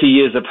 30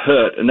 years of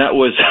hurt, and that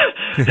was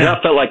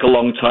that felt like a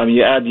long time.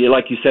 You add,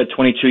 like you said,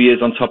 22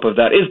 years on top of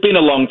that. It's been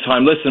a long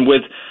time. Listen,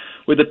 with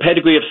the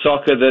pedigree of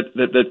soccer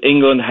that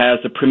England has,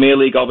 the Premier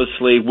League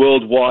obviously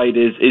worldwide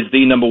is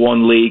the number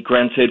one league.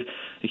 Granted,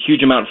 a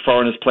huge amount of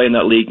foreigners play in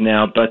that league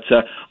now, but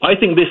I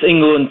think this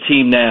England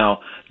team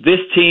now. This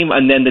team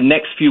and then the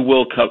next few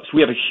World Cups,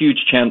 we have a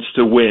huge chance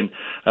to win.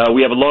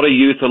 We have a lot of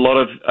youth, a lot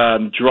of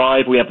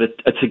drive. We have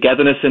a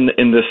togetherness in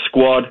the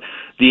squad.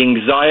 The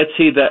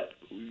anxiety that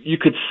you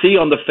could see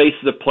on the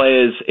faces of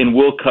players in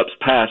World Cups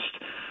past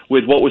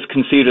with what was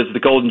considered as the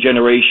golden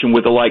generation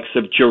with the likes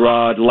of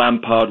Gerrard,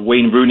 Lampard,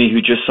 Wayne Rooney,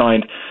 who just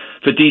signed.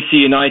 for DC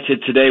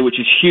United today, which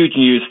is huge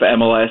news for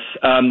MLS.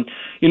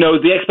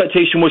 The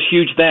expectation was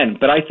huge then,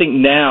 but I think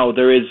now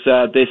there is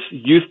this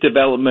youth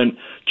development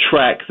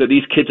track that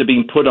these kids are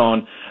being put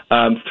on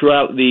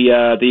throughout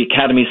the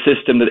academy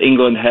system that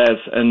England has,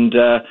 and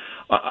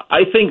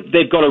I think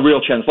they've got a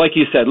real chance. Like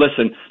you said,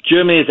 listen,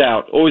 Germany is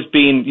out, always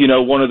been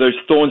one of those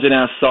thorns in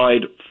our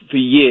side for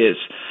years.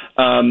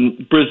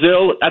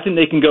 Brazil, I think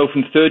they can go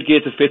from third gear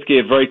to fifth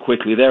gear very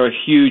quickly. They're a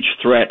huge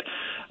threat.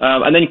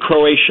 And then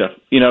Croatia.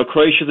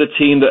 Croatia's a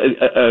team that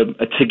are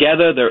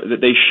together.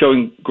 They're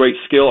showing great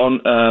skill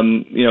on,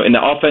 in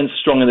the offense,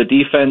 strong in the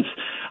defense.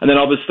 And then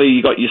obviously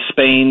you got your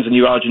Spains and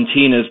your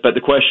Argentinas. But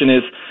the question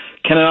is,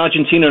 can an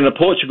Argentina and a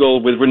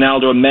Portugal with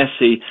Ronaldo and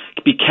Messi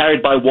be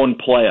carried by one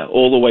player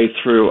all the way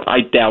through?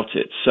 I doubt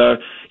it. So,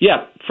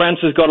 yeah, France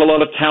has got a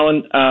lot of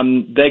talent.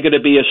 They're going to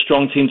be a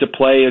strong team to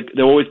play.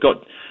 They've always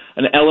got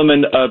an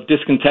element of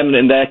discontentment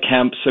in their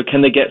camp. So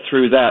can they get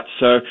through that?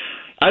 So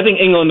I think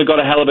England have got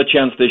a hell of a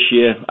chance this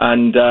year,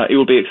 and it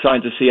will be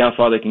exciting to see how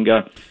far they can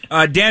go.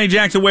 Danny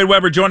Jackson, Wade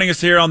Weber joining us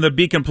here on the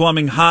Beacon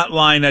Plumbing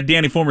Hotline.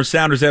 Danny, former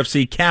Sounders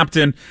FC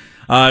captain.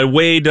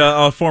 Wade,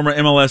 former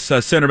MLS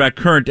centerback,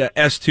 current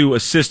S2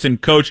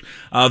 assistant coach.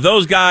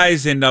 Those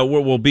guys and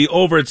will be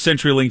over at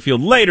CenturyLink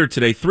Field later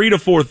today, 3 to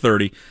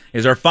 4:30,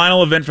 is our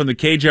final event from the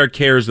KJR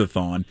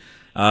Cares-a-thon.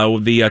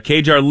 With the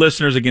KJR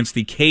listeners against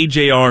the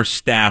KJR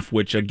staff,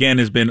 which again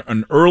has been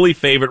an early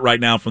favorite right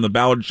now from the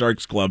Ballard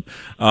Sharks Club,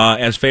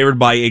 as favored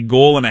by 1.5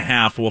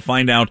 goals. We'll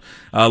find out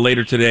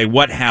later today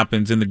what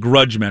happens in the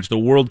grudge match, the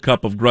World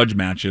Cup of grudge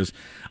matches.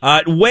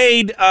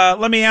 Wade,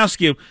 let me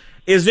ask you: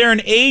 is there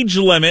an age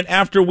limit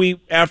after we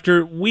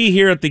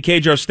here at the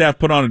KJR staff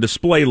put on a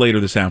display later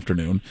this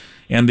afternoon,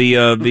 and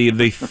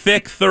the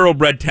thick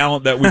thoroughbred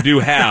talent that we do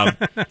have?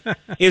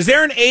 Is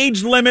there an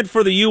age limit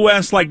for the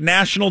U.S.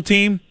 national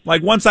team?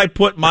 Like once I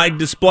put my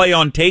display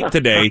on tape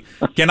today,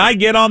 can I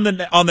get on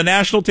the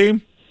national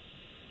team?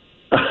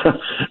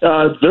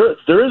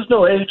 There is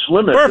no age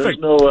limit.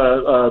 Perfect. There's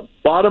no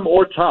bottom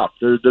or top.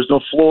 There's no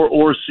floor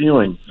or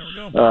ceiling.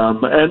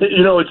 And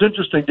it's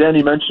interesting.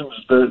 Danny mentions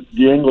the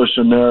English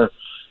and their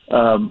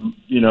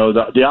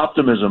the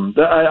optimism.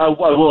 I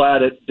will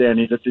add it,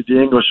 Danny, that the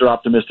English are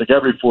optimistic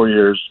every 4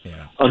 years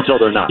until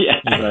they're not.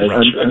 But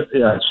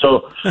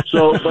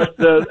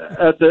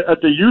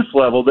at the youth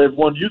level, they've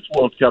won youth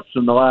World Cups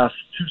in the last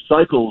 2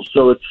 cycles.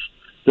 So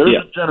there's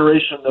a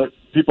generation that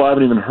people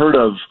haven't even heard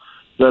of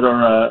that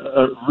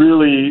are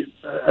really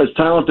as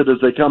talented as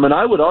they come. And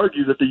I would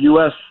argue that the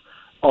U.S.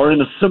 are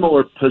in a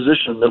similar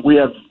position, that we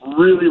have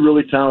really,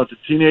 really talented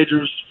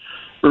teenagers,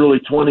 early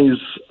 20s.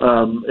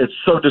 It's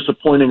so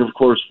disappointing, of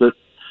course, that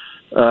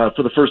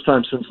for the first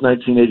time since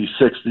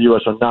 1986, the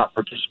U.S. are not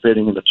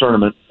participating in the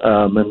tournament.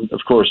 And,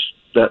 of course,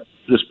 that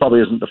this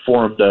probably isn't the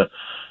forum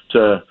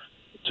to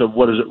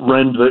what is it,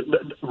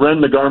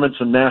 rend the garments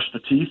and gnash the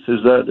teeth?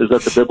 Is that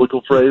the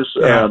biblical phrase?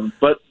 Yeah.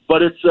 But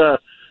it's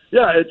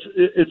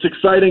it's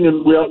exciting,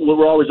 and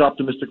we're always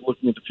optimistic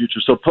looking at the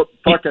future. So,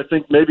 Puck, I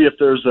think maybe if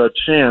there's a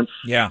chance,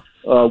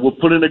 we'll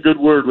put in a good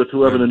word with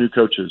whoever the new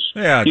coach is.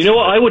 Yeah, you know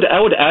what? I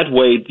would add,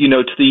 Wade,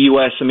 to the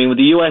U.S. I mean, with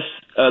the U.S.,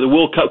 the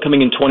World Cup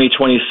coming in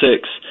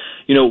 2026,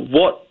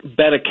 what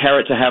better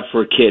carrot to have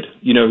for a kid,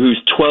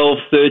 who's 12,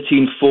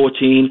 13,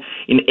 14.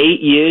 In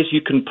 8 years,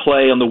 you can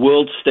play on the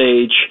world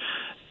stage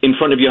in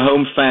front of your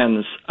home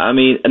fans. I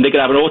mean, and they're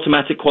going to have an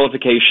automatic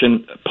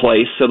qualification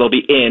place, so they'll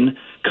be in,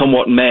 come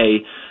what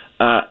may.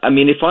 I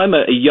mean, if I'm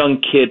a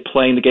young kid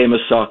playing the game of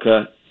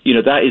soccer,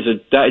 that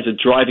is a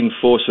driving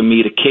force for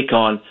me to kick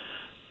on,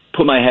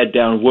 put my head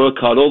down, work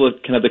hard, all the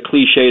kind of the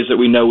cliches that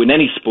we know in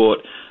any sport.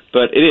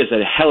 But it is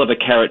a hell of a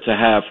carrot to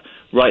have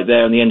right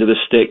there on the end of the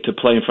stick to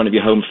play in front of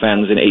your home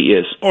fans in 8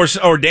 years.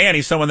 Or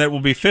Danny, someone that will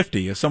be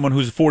 50. As someone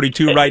who's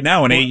 42 right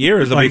now in 8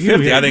 years, will be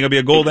 50. I think it'll be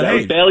a golden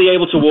age. Barely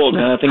able to walk,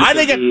 and I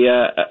think he'll be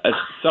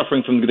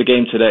suffering from the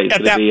game today.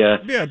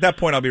 At that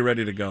point, I'll be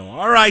ready to go.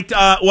 All right.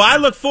 Well, I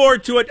look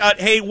forward to it.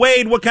 Hey,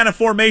 Wade, what kind of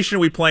formation are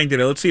we playing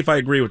today? Let's see if I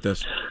agree with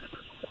this.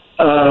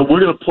 We're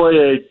going to play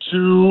a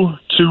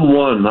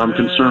 2-2-1. I'm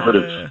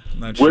conservative.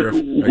 Not sure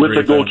with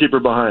the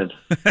goalkeeper behind.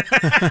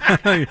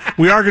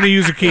 We are going to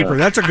use a keeper.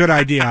 That's a good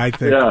idea, I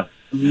think. Yeah,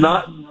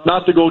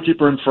 not the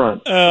goalkeeper in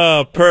front.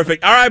 Oh,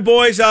 perfect. All right,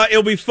 boys.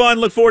 It'll be fun.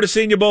 Look forward to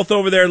seeing you both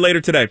over there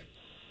later today.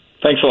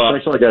 Thanks a lot.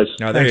 Thanks a lot, guys.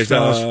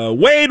 There's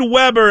Wade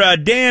Weber,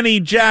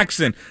 Danny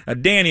Jackson.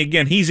 Danny,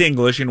 again, he's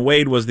English, and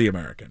Wade was the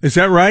American. Is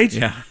that right?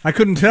 Yeah. I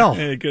couldn't tell.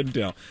 I couldn't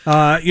tell.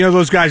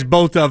 Those guys,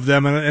 both of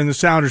them, and the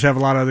Sounders have a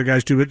lot of other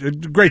guys, too.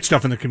 But great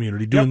stuff in the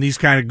community, doing these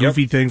kind of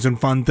goofy things and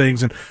fun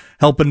things and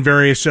helping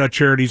various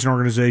charities and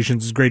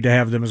organizations. It's great to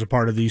have them as a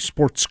part of the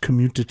sports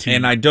community.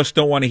 And I just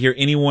don't want to hear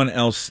anyone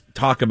else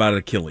talk about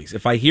Achilles.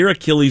 If I hear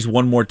Achilles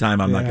one more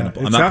time, I'm not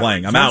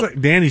playing. I'm out. Like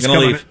Danny's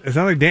going to leave. leave. It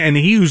sounds like Dan, and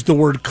he used the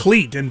word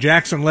cleat, and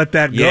Jackson let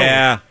that go.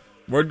 Yeah,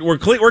 we're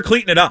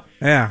cleating it up.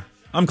 Yeah.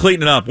 I'm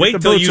cleaning it up. Wait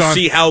till you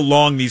see how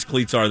long these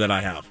cleats are that I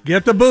have.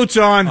 Get the boots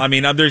on. I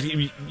mean,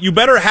 you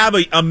better have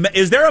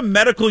is there a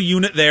medical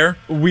unit there?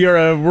 We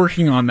are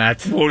working on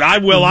that. Well, I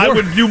will. I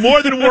would do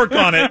more than work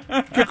on it.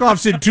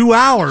 Kickoff's in 2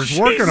 hours.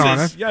 Working on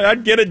it. Yeah,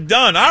 I'd get it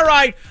done. All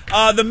right.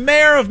 The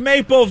mayor of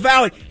Maple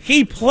Valley,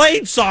 he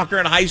played soccer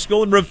in high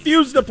school and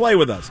refused to play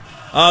with us.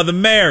 The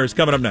mayor is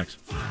coming up next.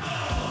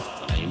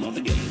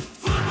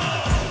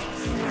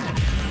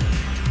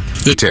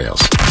 Details.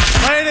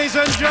 Ladies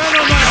and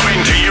gentlemen,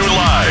 Coming to you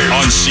live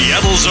on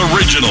Seattle's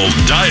original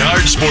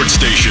diehard sports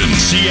station,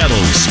 Seattle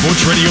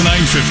Sports Radio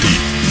 950,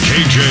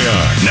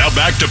 KJR. Now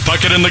back to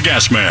Puckett and the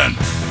Gas Man.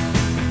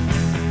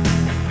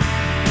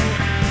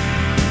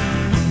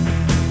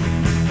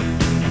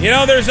 You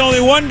know, there's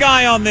only one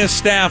guy on this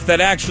staff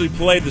that actually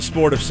played the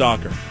sport of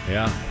soccer.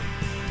 Yeah.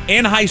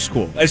 In high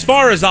school. As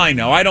far as I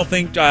know, I don't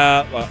think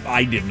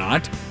I did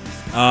not.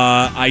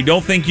 I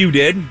don't think you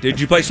did. Did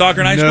you play soccer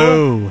in high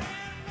school? No.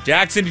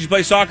 Jackson, did you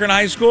play soccer in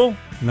high school?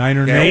 9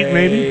 or 8,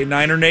 maybe?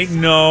 9 or 8,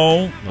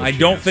 no. I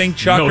don't think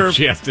Chuck or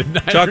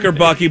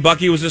Bucky.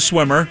 Bucky was a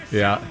swimmer.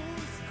 Yeah.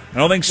 I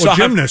don't think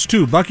gymnast,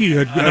 too. Bucky,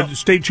 a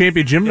state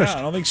champion gymnast. Yeah,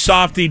 I don't think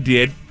Softy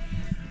did.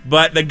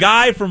 But the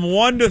guy from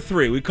 1 to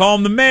 3, we call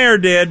him the mayor,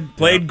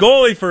 played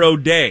goalie for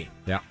O'Day.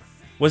 Yeah.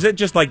 Was it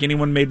just like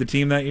anyone made the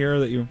team that year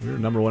that you? We were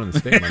number 1 in the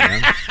state, my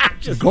man.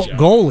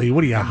 Goalie?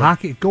 What are you, a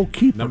hockey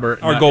goalkeeper?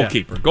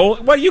 Goalkeeper.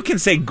 Yeah. Well, you can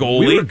say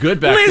goalie. We were good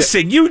back then.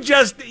 Listen, you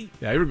just.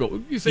 Yeah, you were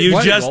goal.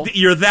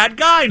 You're that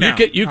guy now.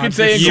 You can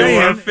say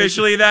you're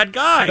officially that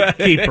guy.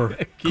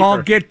 Keeper.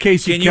 Get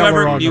Casey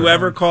Keller on. You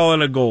ever call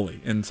it a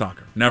goalie in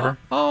soccer? Never.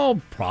 Oh,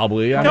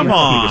 probably. Come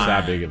on. It's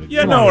that big of a deal.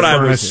 You know what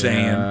I was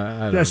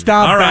saying.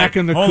 Stop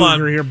backing the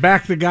cougar here.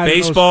 Back the guy.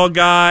 Baseball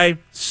guy,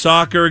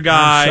 soccer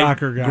guy,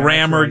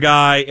 grammar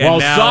guy.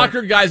 And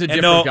soccer guy's a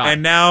different guy.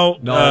 And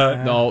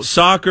now,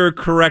 soccer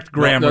correct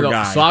grammar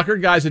guy. Soccer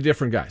guy's a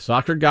different guy.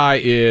 Soccer guy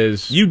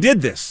is. You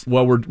did this.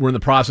 Well, we're in the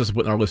process of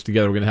putting our list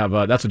together. We're going to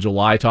have that's a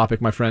July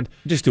topic, my friend.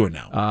 Just do it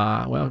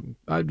now. Well,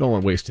 I don't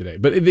want to waste today,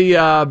 but it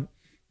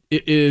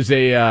is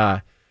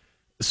a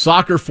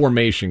soccer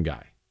formation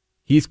guy.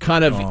 He's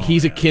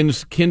he's a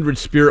kindred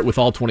spirit with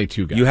all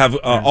 22 guys. You have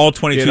all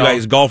 22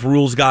 guys, golf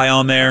rules guy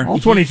on there. All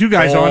 22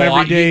 guys on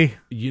every day.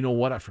 You know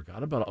what? I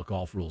forgot about a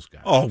golf rules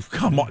guy. Oh,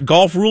 come on.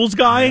 Golf rules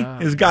guy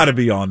has got to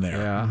be on there.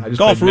 Yeah,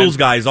 golf rules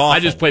guy is awful.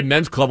 I just played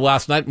men's club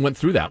last night and went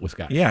through that with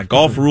guys. Yeah,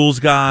 golf rules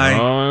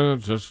guy.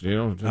 That's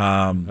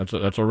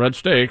a red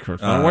steak. Or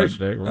it's not a white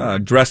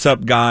steak. Dress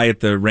up guy at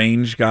the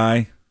range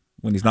guy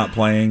when he's not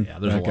playing. Yeah,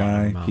 there's that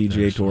a lot guy.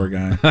 PGA Tour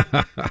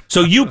guy.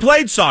 So you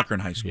played soccer in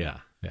high school. Yeah.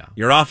 Yeah.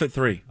 You're off at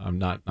 3.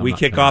 We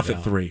kick off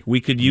at 3.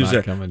 We could use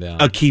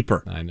a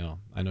keeper. I know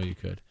you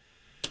could.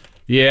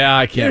 Yeah,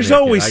 I can't. There's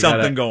always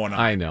something going on.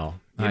 I know.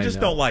 You just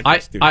don't like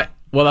this, dude.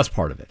 Well, that's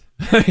part of it.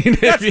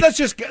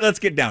 Let's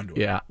get down to it.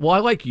 Yeah. Well, I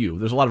like you.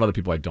 There's a lot of other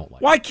people I don't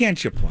like. Why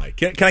can't you play?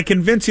 Can I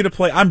convince you to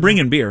play? I'm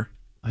bringing beer.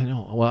 I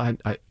know.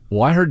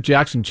 Well, I heard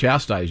Jackson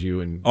chastise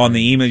you on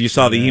the email. You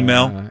saw the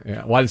email?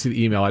 Yeah. Well, I didn't see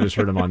the email. I just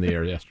heard him on the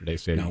air yesterday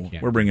saying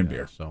we're bringing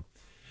beer.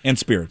 And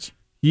spirits.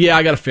 Yeah,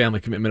 I got a family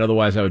commitment.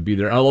 Otherwise, I would be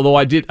there. Although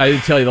I did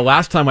tell you the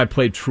last time I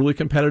played truly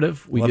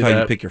competitive, we did. How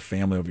you pick your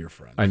family over your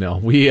friends. I know.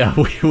 We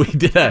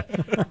did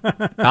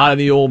out in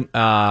the old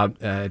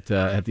at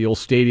the old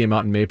stadium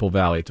out in Maple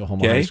Valley at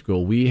Tahoma High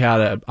School. We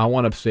had I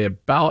want to say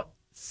about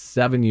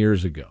 7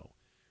 years ago.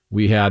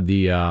 We had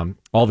the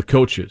all the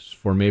coaches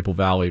for Maple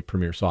Valley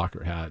Premier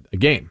Soccer had a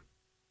game,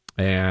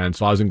 and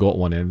so I was in goal at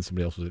one end, and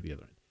somebody else was at the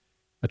other end.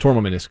 I tore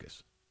my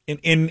meniscus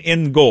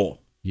in goal.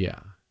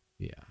 Yeah.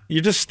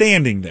 You're just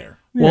standing there.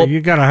 Well,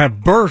 you got to have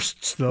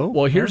bursts, though.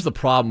 Well, here's the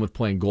problem with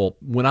playing goal.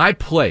 When I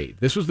played,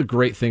 this was the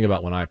great thing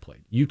about when I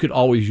played. You could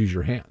always use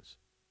your hands.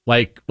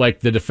 Like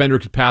the defender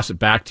could pass it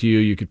back to you.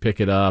 You could pick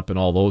it up and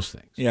all those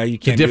things. Yeah, you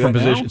can't. It's a different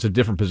position. It's a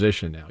different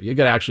position now. You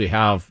got to actually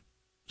have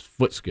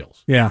foot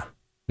skills. Yeah,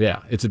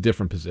 it's a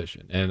different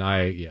position. And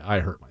I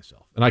hurt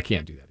myself, and I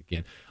can't do that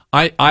again.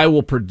 I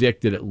will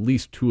predict that at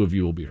least 2 of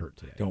you will be hurt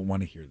today. Don't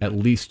want to hear that. At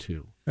least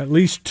 2. At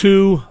least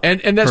 2.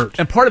 And that's hurt.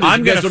 And part of it is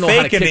you guys don't know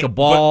how to kick a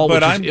ball.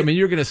 But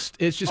you're gonna.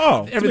 It's just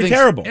everything's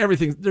terrible.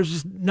 Everything. There's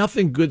just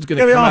nothing good's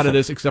gonna come out of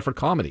this except for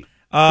comedy.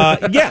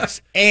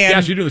 Yes,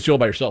 and you're doing the show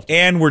by yourself.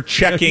 And we're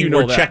checking.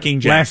 checking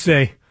Jackson. Last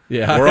day.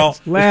 Yeah, we're all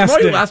last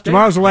day.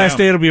 Tomorrow's the last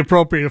day. It'll be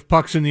appropriate if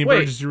Puck's in the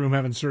emergency room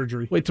having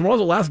surgery. Wait, tomorrow's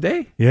the last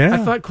day? Yeah. I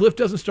thought Cliff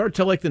doesn't start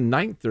till like the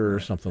 9th or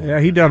something. Yeah,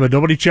 he does, but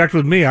nobody checked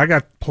with me. I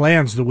got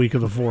plans the week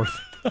of the 4th.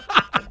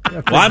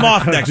 Well, I'm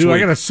off next week. I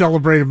got to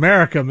celebrate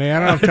America,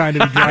 man. I don't have time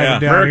to be driving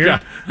down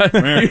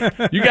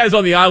here. You guys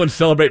on the island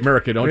celebrate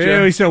America, don't you?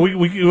 Yeah, we said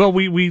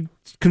we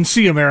can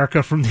see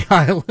America from the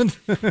island.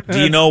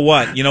 Do you know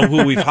what? You know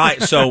who we've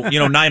hired? So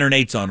 9 or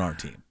 8's on our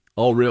team.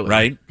 Oh, really?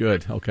 Right?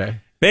 Good. Okay.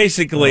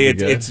 Basically,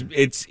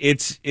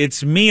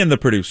 it's me and the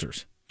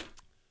producers.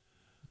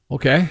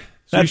 Okay.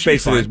 So that's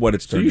basically what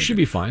it's turned So you should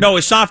be fine. No,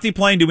 is Softy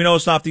playing? Do we know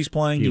if Softy's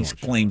playing? He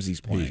claims he's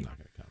playing.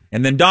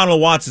 And then Donald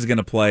Watts is going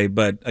to play,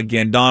 but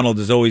again, Donald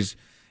is always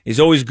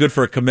good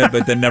for a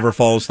commitment that never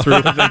follows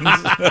through.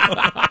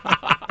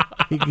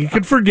 He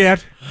could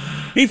forget.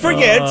 He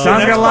forgets.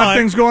 John's got a lot of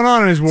things going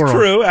on in his world. It's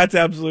true. That's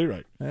absolutely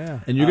right. Yeah.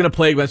 And you're going to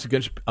play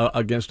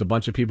against a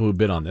bunch of people who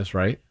bid on this,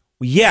 right?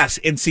 Yes,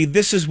 and see,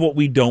 this is what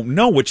we don't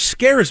know, which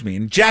scares me.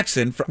 And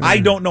Jackson, I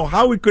don't know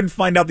how we couldn't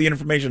find out the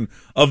information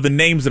of the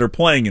names that are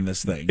playing in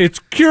this thing. It's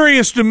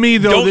curious to me,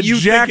 though, that you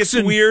Jackson, think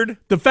it's weird?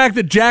 The fact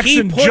that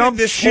Jackson jumped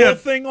this ship. whole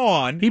thing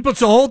on. He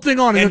puts the whole thing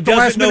on, and at the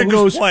last minute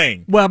goes,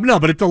 playing. Well, no,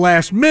 but at the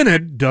last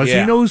minute, does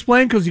he know who's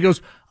playing? Because he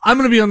goes, I'm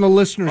going to be on the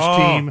listeners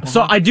team.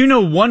 So I do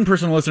know one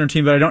person on the listener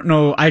team, but I don't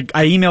know. I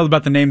emailed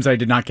about the names. I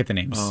did not get the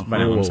names.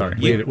 But I'm sorry.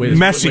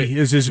 Messi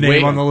is his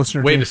name on the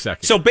listener team. Wait a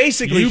second. So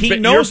basically, he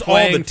knows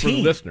all the team.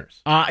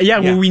 Listeners.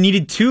 Well, we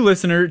needed two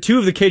of the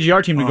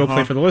KGR team to go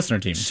play for the listener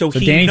team. So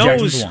he Danny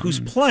knows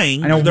who's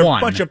playing. I know there are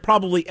one. a bunch of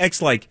probably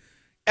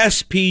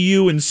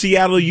SPU and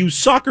Seattle U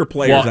soccer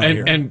players out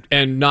here.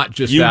 And not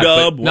just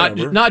UW, that,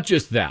 but not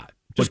just that,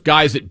 just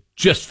guys that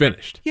just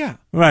finished. Yeah.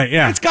 Right,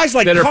 yeah. It's guys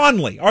like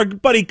Conley, our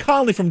buddy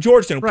Conley from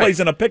Georgetown, who plays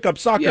in a pickup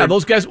soccer. Yeah,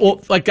 those guys,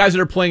 like guys that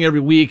are playing every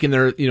week, and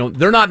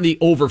they're not in the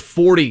over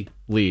 40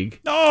 league.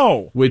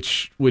 No,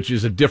 which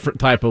is a different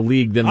type of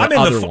league than other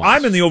ones.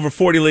 I'm in the over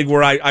 40 league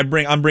where I'm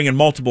bringing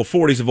multiple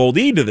 40s of Old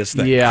E to this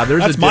thing. Yeah,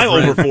 that's my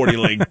over 40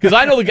 league. Because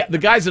I know the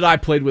guys that I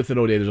played with at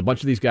O'Day. There's a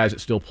bunch of these guys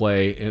that still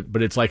play,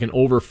 but it's like an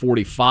over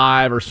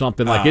 45 or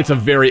something. Like it's a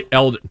very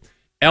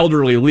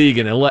elderly league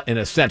in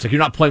a sense. Like you're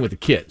not playing with the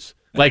kids.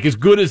 Like as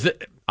good as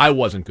I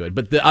wasn't good,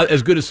 but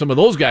as good as some of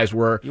those guys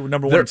were. You were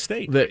number one in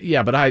state.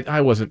 Yeah, but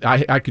I wasn't.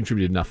 I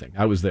contributed nothing.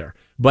 I was there,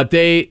 but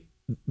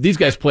these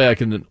guys play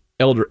like in an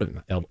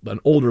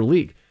older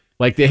league.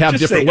 Like they have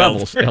different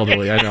levels.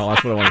 Elderly, I know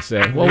that's what I want to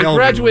say. Well, we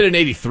graduated in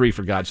 '83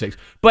 for God's sakes.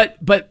 But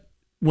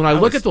when I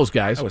look at those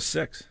guys, I was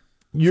 6.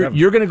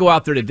 You're going to go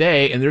out there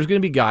today, and there's going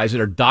to be guys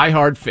that are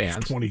diehard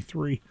fans,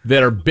 23,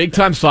 that are big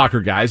time soccer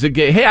guys that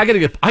get, hey, I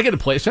got to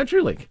play a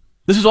Century League.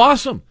 This is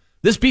awesome.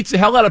 This beats the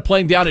hell out of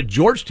playing down at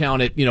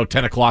Georgetown at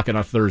 10 o'clock on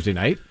a Thursday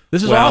night.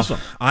 This is awesome.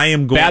 I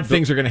am going. Bad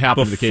things are going to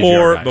happen to the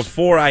KGR guys.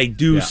 Before I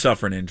do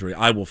suffer an injury,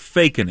 I will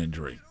fake an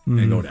injury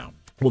and go down.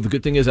 Well, the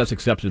good thing is that's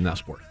accepted in that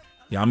sport.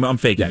 Yeah, I'm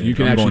faking. Yeah, you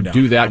can actually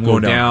do that. Go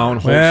down,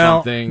 hold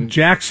something.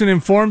 Jackson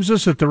informs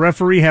us that the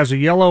referee has a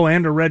yellow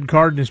and a red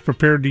card and is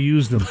prepared to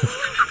use them.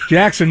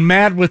 Jackson,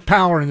 mad with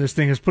power in this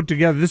thing, is put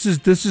together. This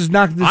is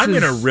not. I'm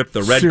going to rip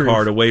the red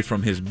card away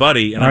from his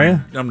buddy, and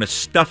I'm going to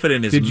stuff it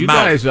in his mouth. Did you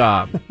guys?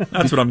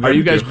 That's what I'm going to do. Are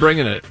you guys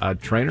bringing a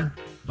trainer?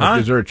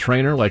 Like, is there a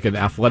trainer, like an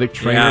athletic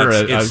trainer,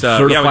 a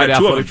certified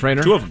athletic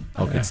trainer? 2 of them.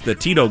 Okay. It's the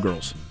Tito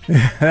girls.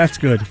 That's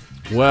good.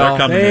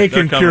 Well, they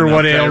can cure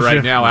what ails right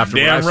you. now. After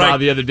what I saw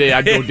the other day,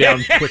 I'd go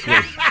down quickly.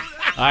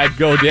 I'd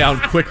go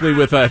down quickly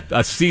with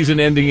a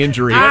season-ending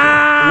injury.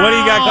 What do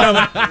you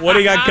got coming? What do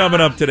you got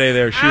coming up today,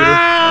 there, Shooter?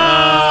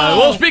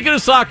 Well, speaking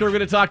of soccer, we're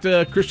going to talk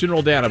to Christian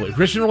Roldan, I believe.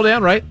 Christian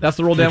Roldan, right? That's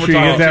the Roldan we're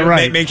talking about. That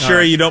right. Make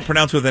sure you don't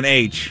pronounce with an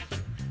H.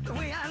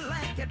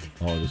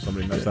 Oh, did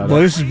somebody mess that up? Well,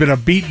 this has been a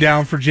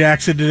beatdown for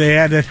Jackson today.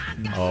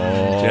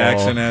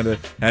 Jackson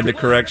had to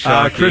correct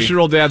Shockey. Christian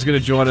Roldan's going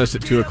to join us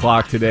at 2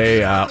 o'clock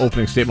today.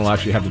 Opening statement will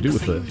actually have to do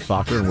with the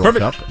soccer and World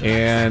Cup.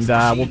 And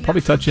we'll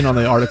probably touch in on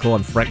the article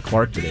on Frank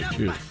Clark today,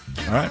 too.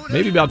 All right.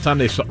 Maybe about time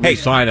they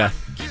sign a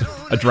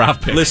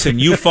draft pick. Listen,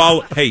 you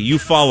follow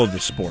the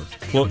sport.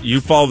 You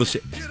follow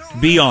the.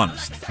 Be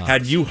honest.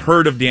 Had you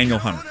heard of Daniel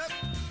Hunter?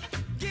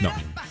 No.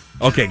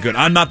 Okay, good.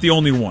 I'm not the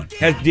only one.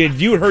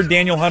 Did you heard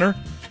Daniel Hunter?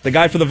 The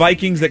guy for the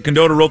Vikings that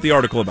Condotta wrote the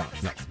article about?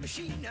 No.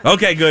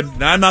 Okay, good.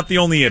 I'm not the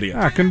only idiot.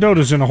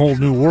 Condotta's in a whole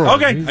new world.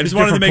 Okay, I just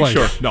wanted to make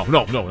sure. No.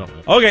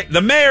 Okay,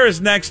 the mayor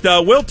is next.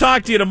 We'll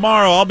talk to you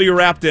tomorrow. I'll be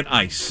wrapped in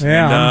ice.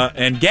 Yeah.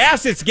 And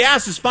it's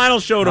Gas's final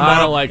show tomorrow. I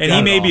don't like and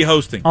he may be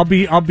hosting. I'll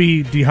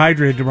be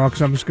dehydrated tomorrow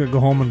because I'm just going to go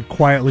home and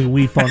quietly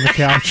weep on the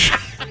couch.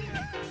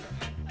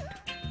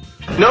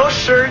 No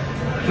shirt,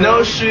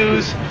 no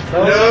shoes,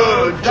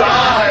 no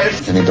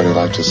ties. Anybody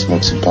like to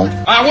smoke some pot?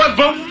 I was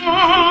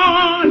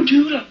born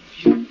to love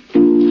you.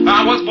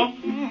 I was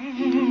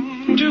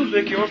born to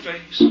lick your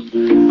face.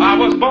 I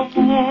was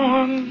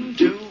born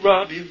to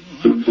rub you.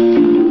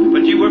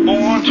 But you were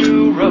born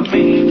to rub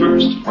me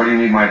first. What do you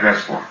need my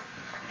address for?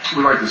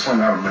 We'd like to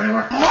send out a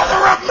mailer.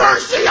 Mother of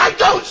mercy, I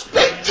don't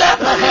speak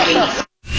Japanese!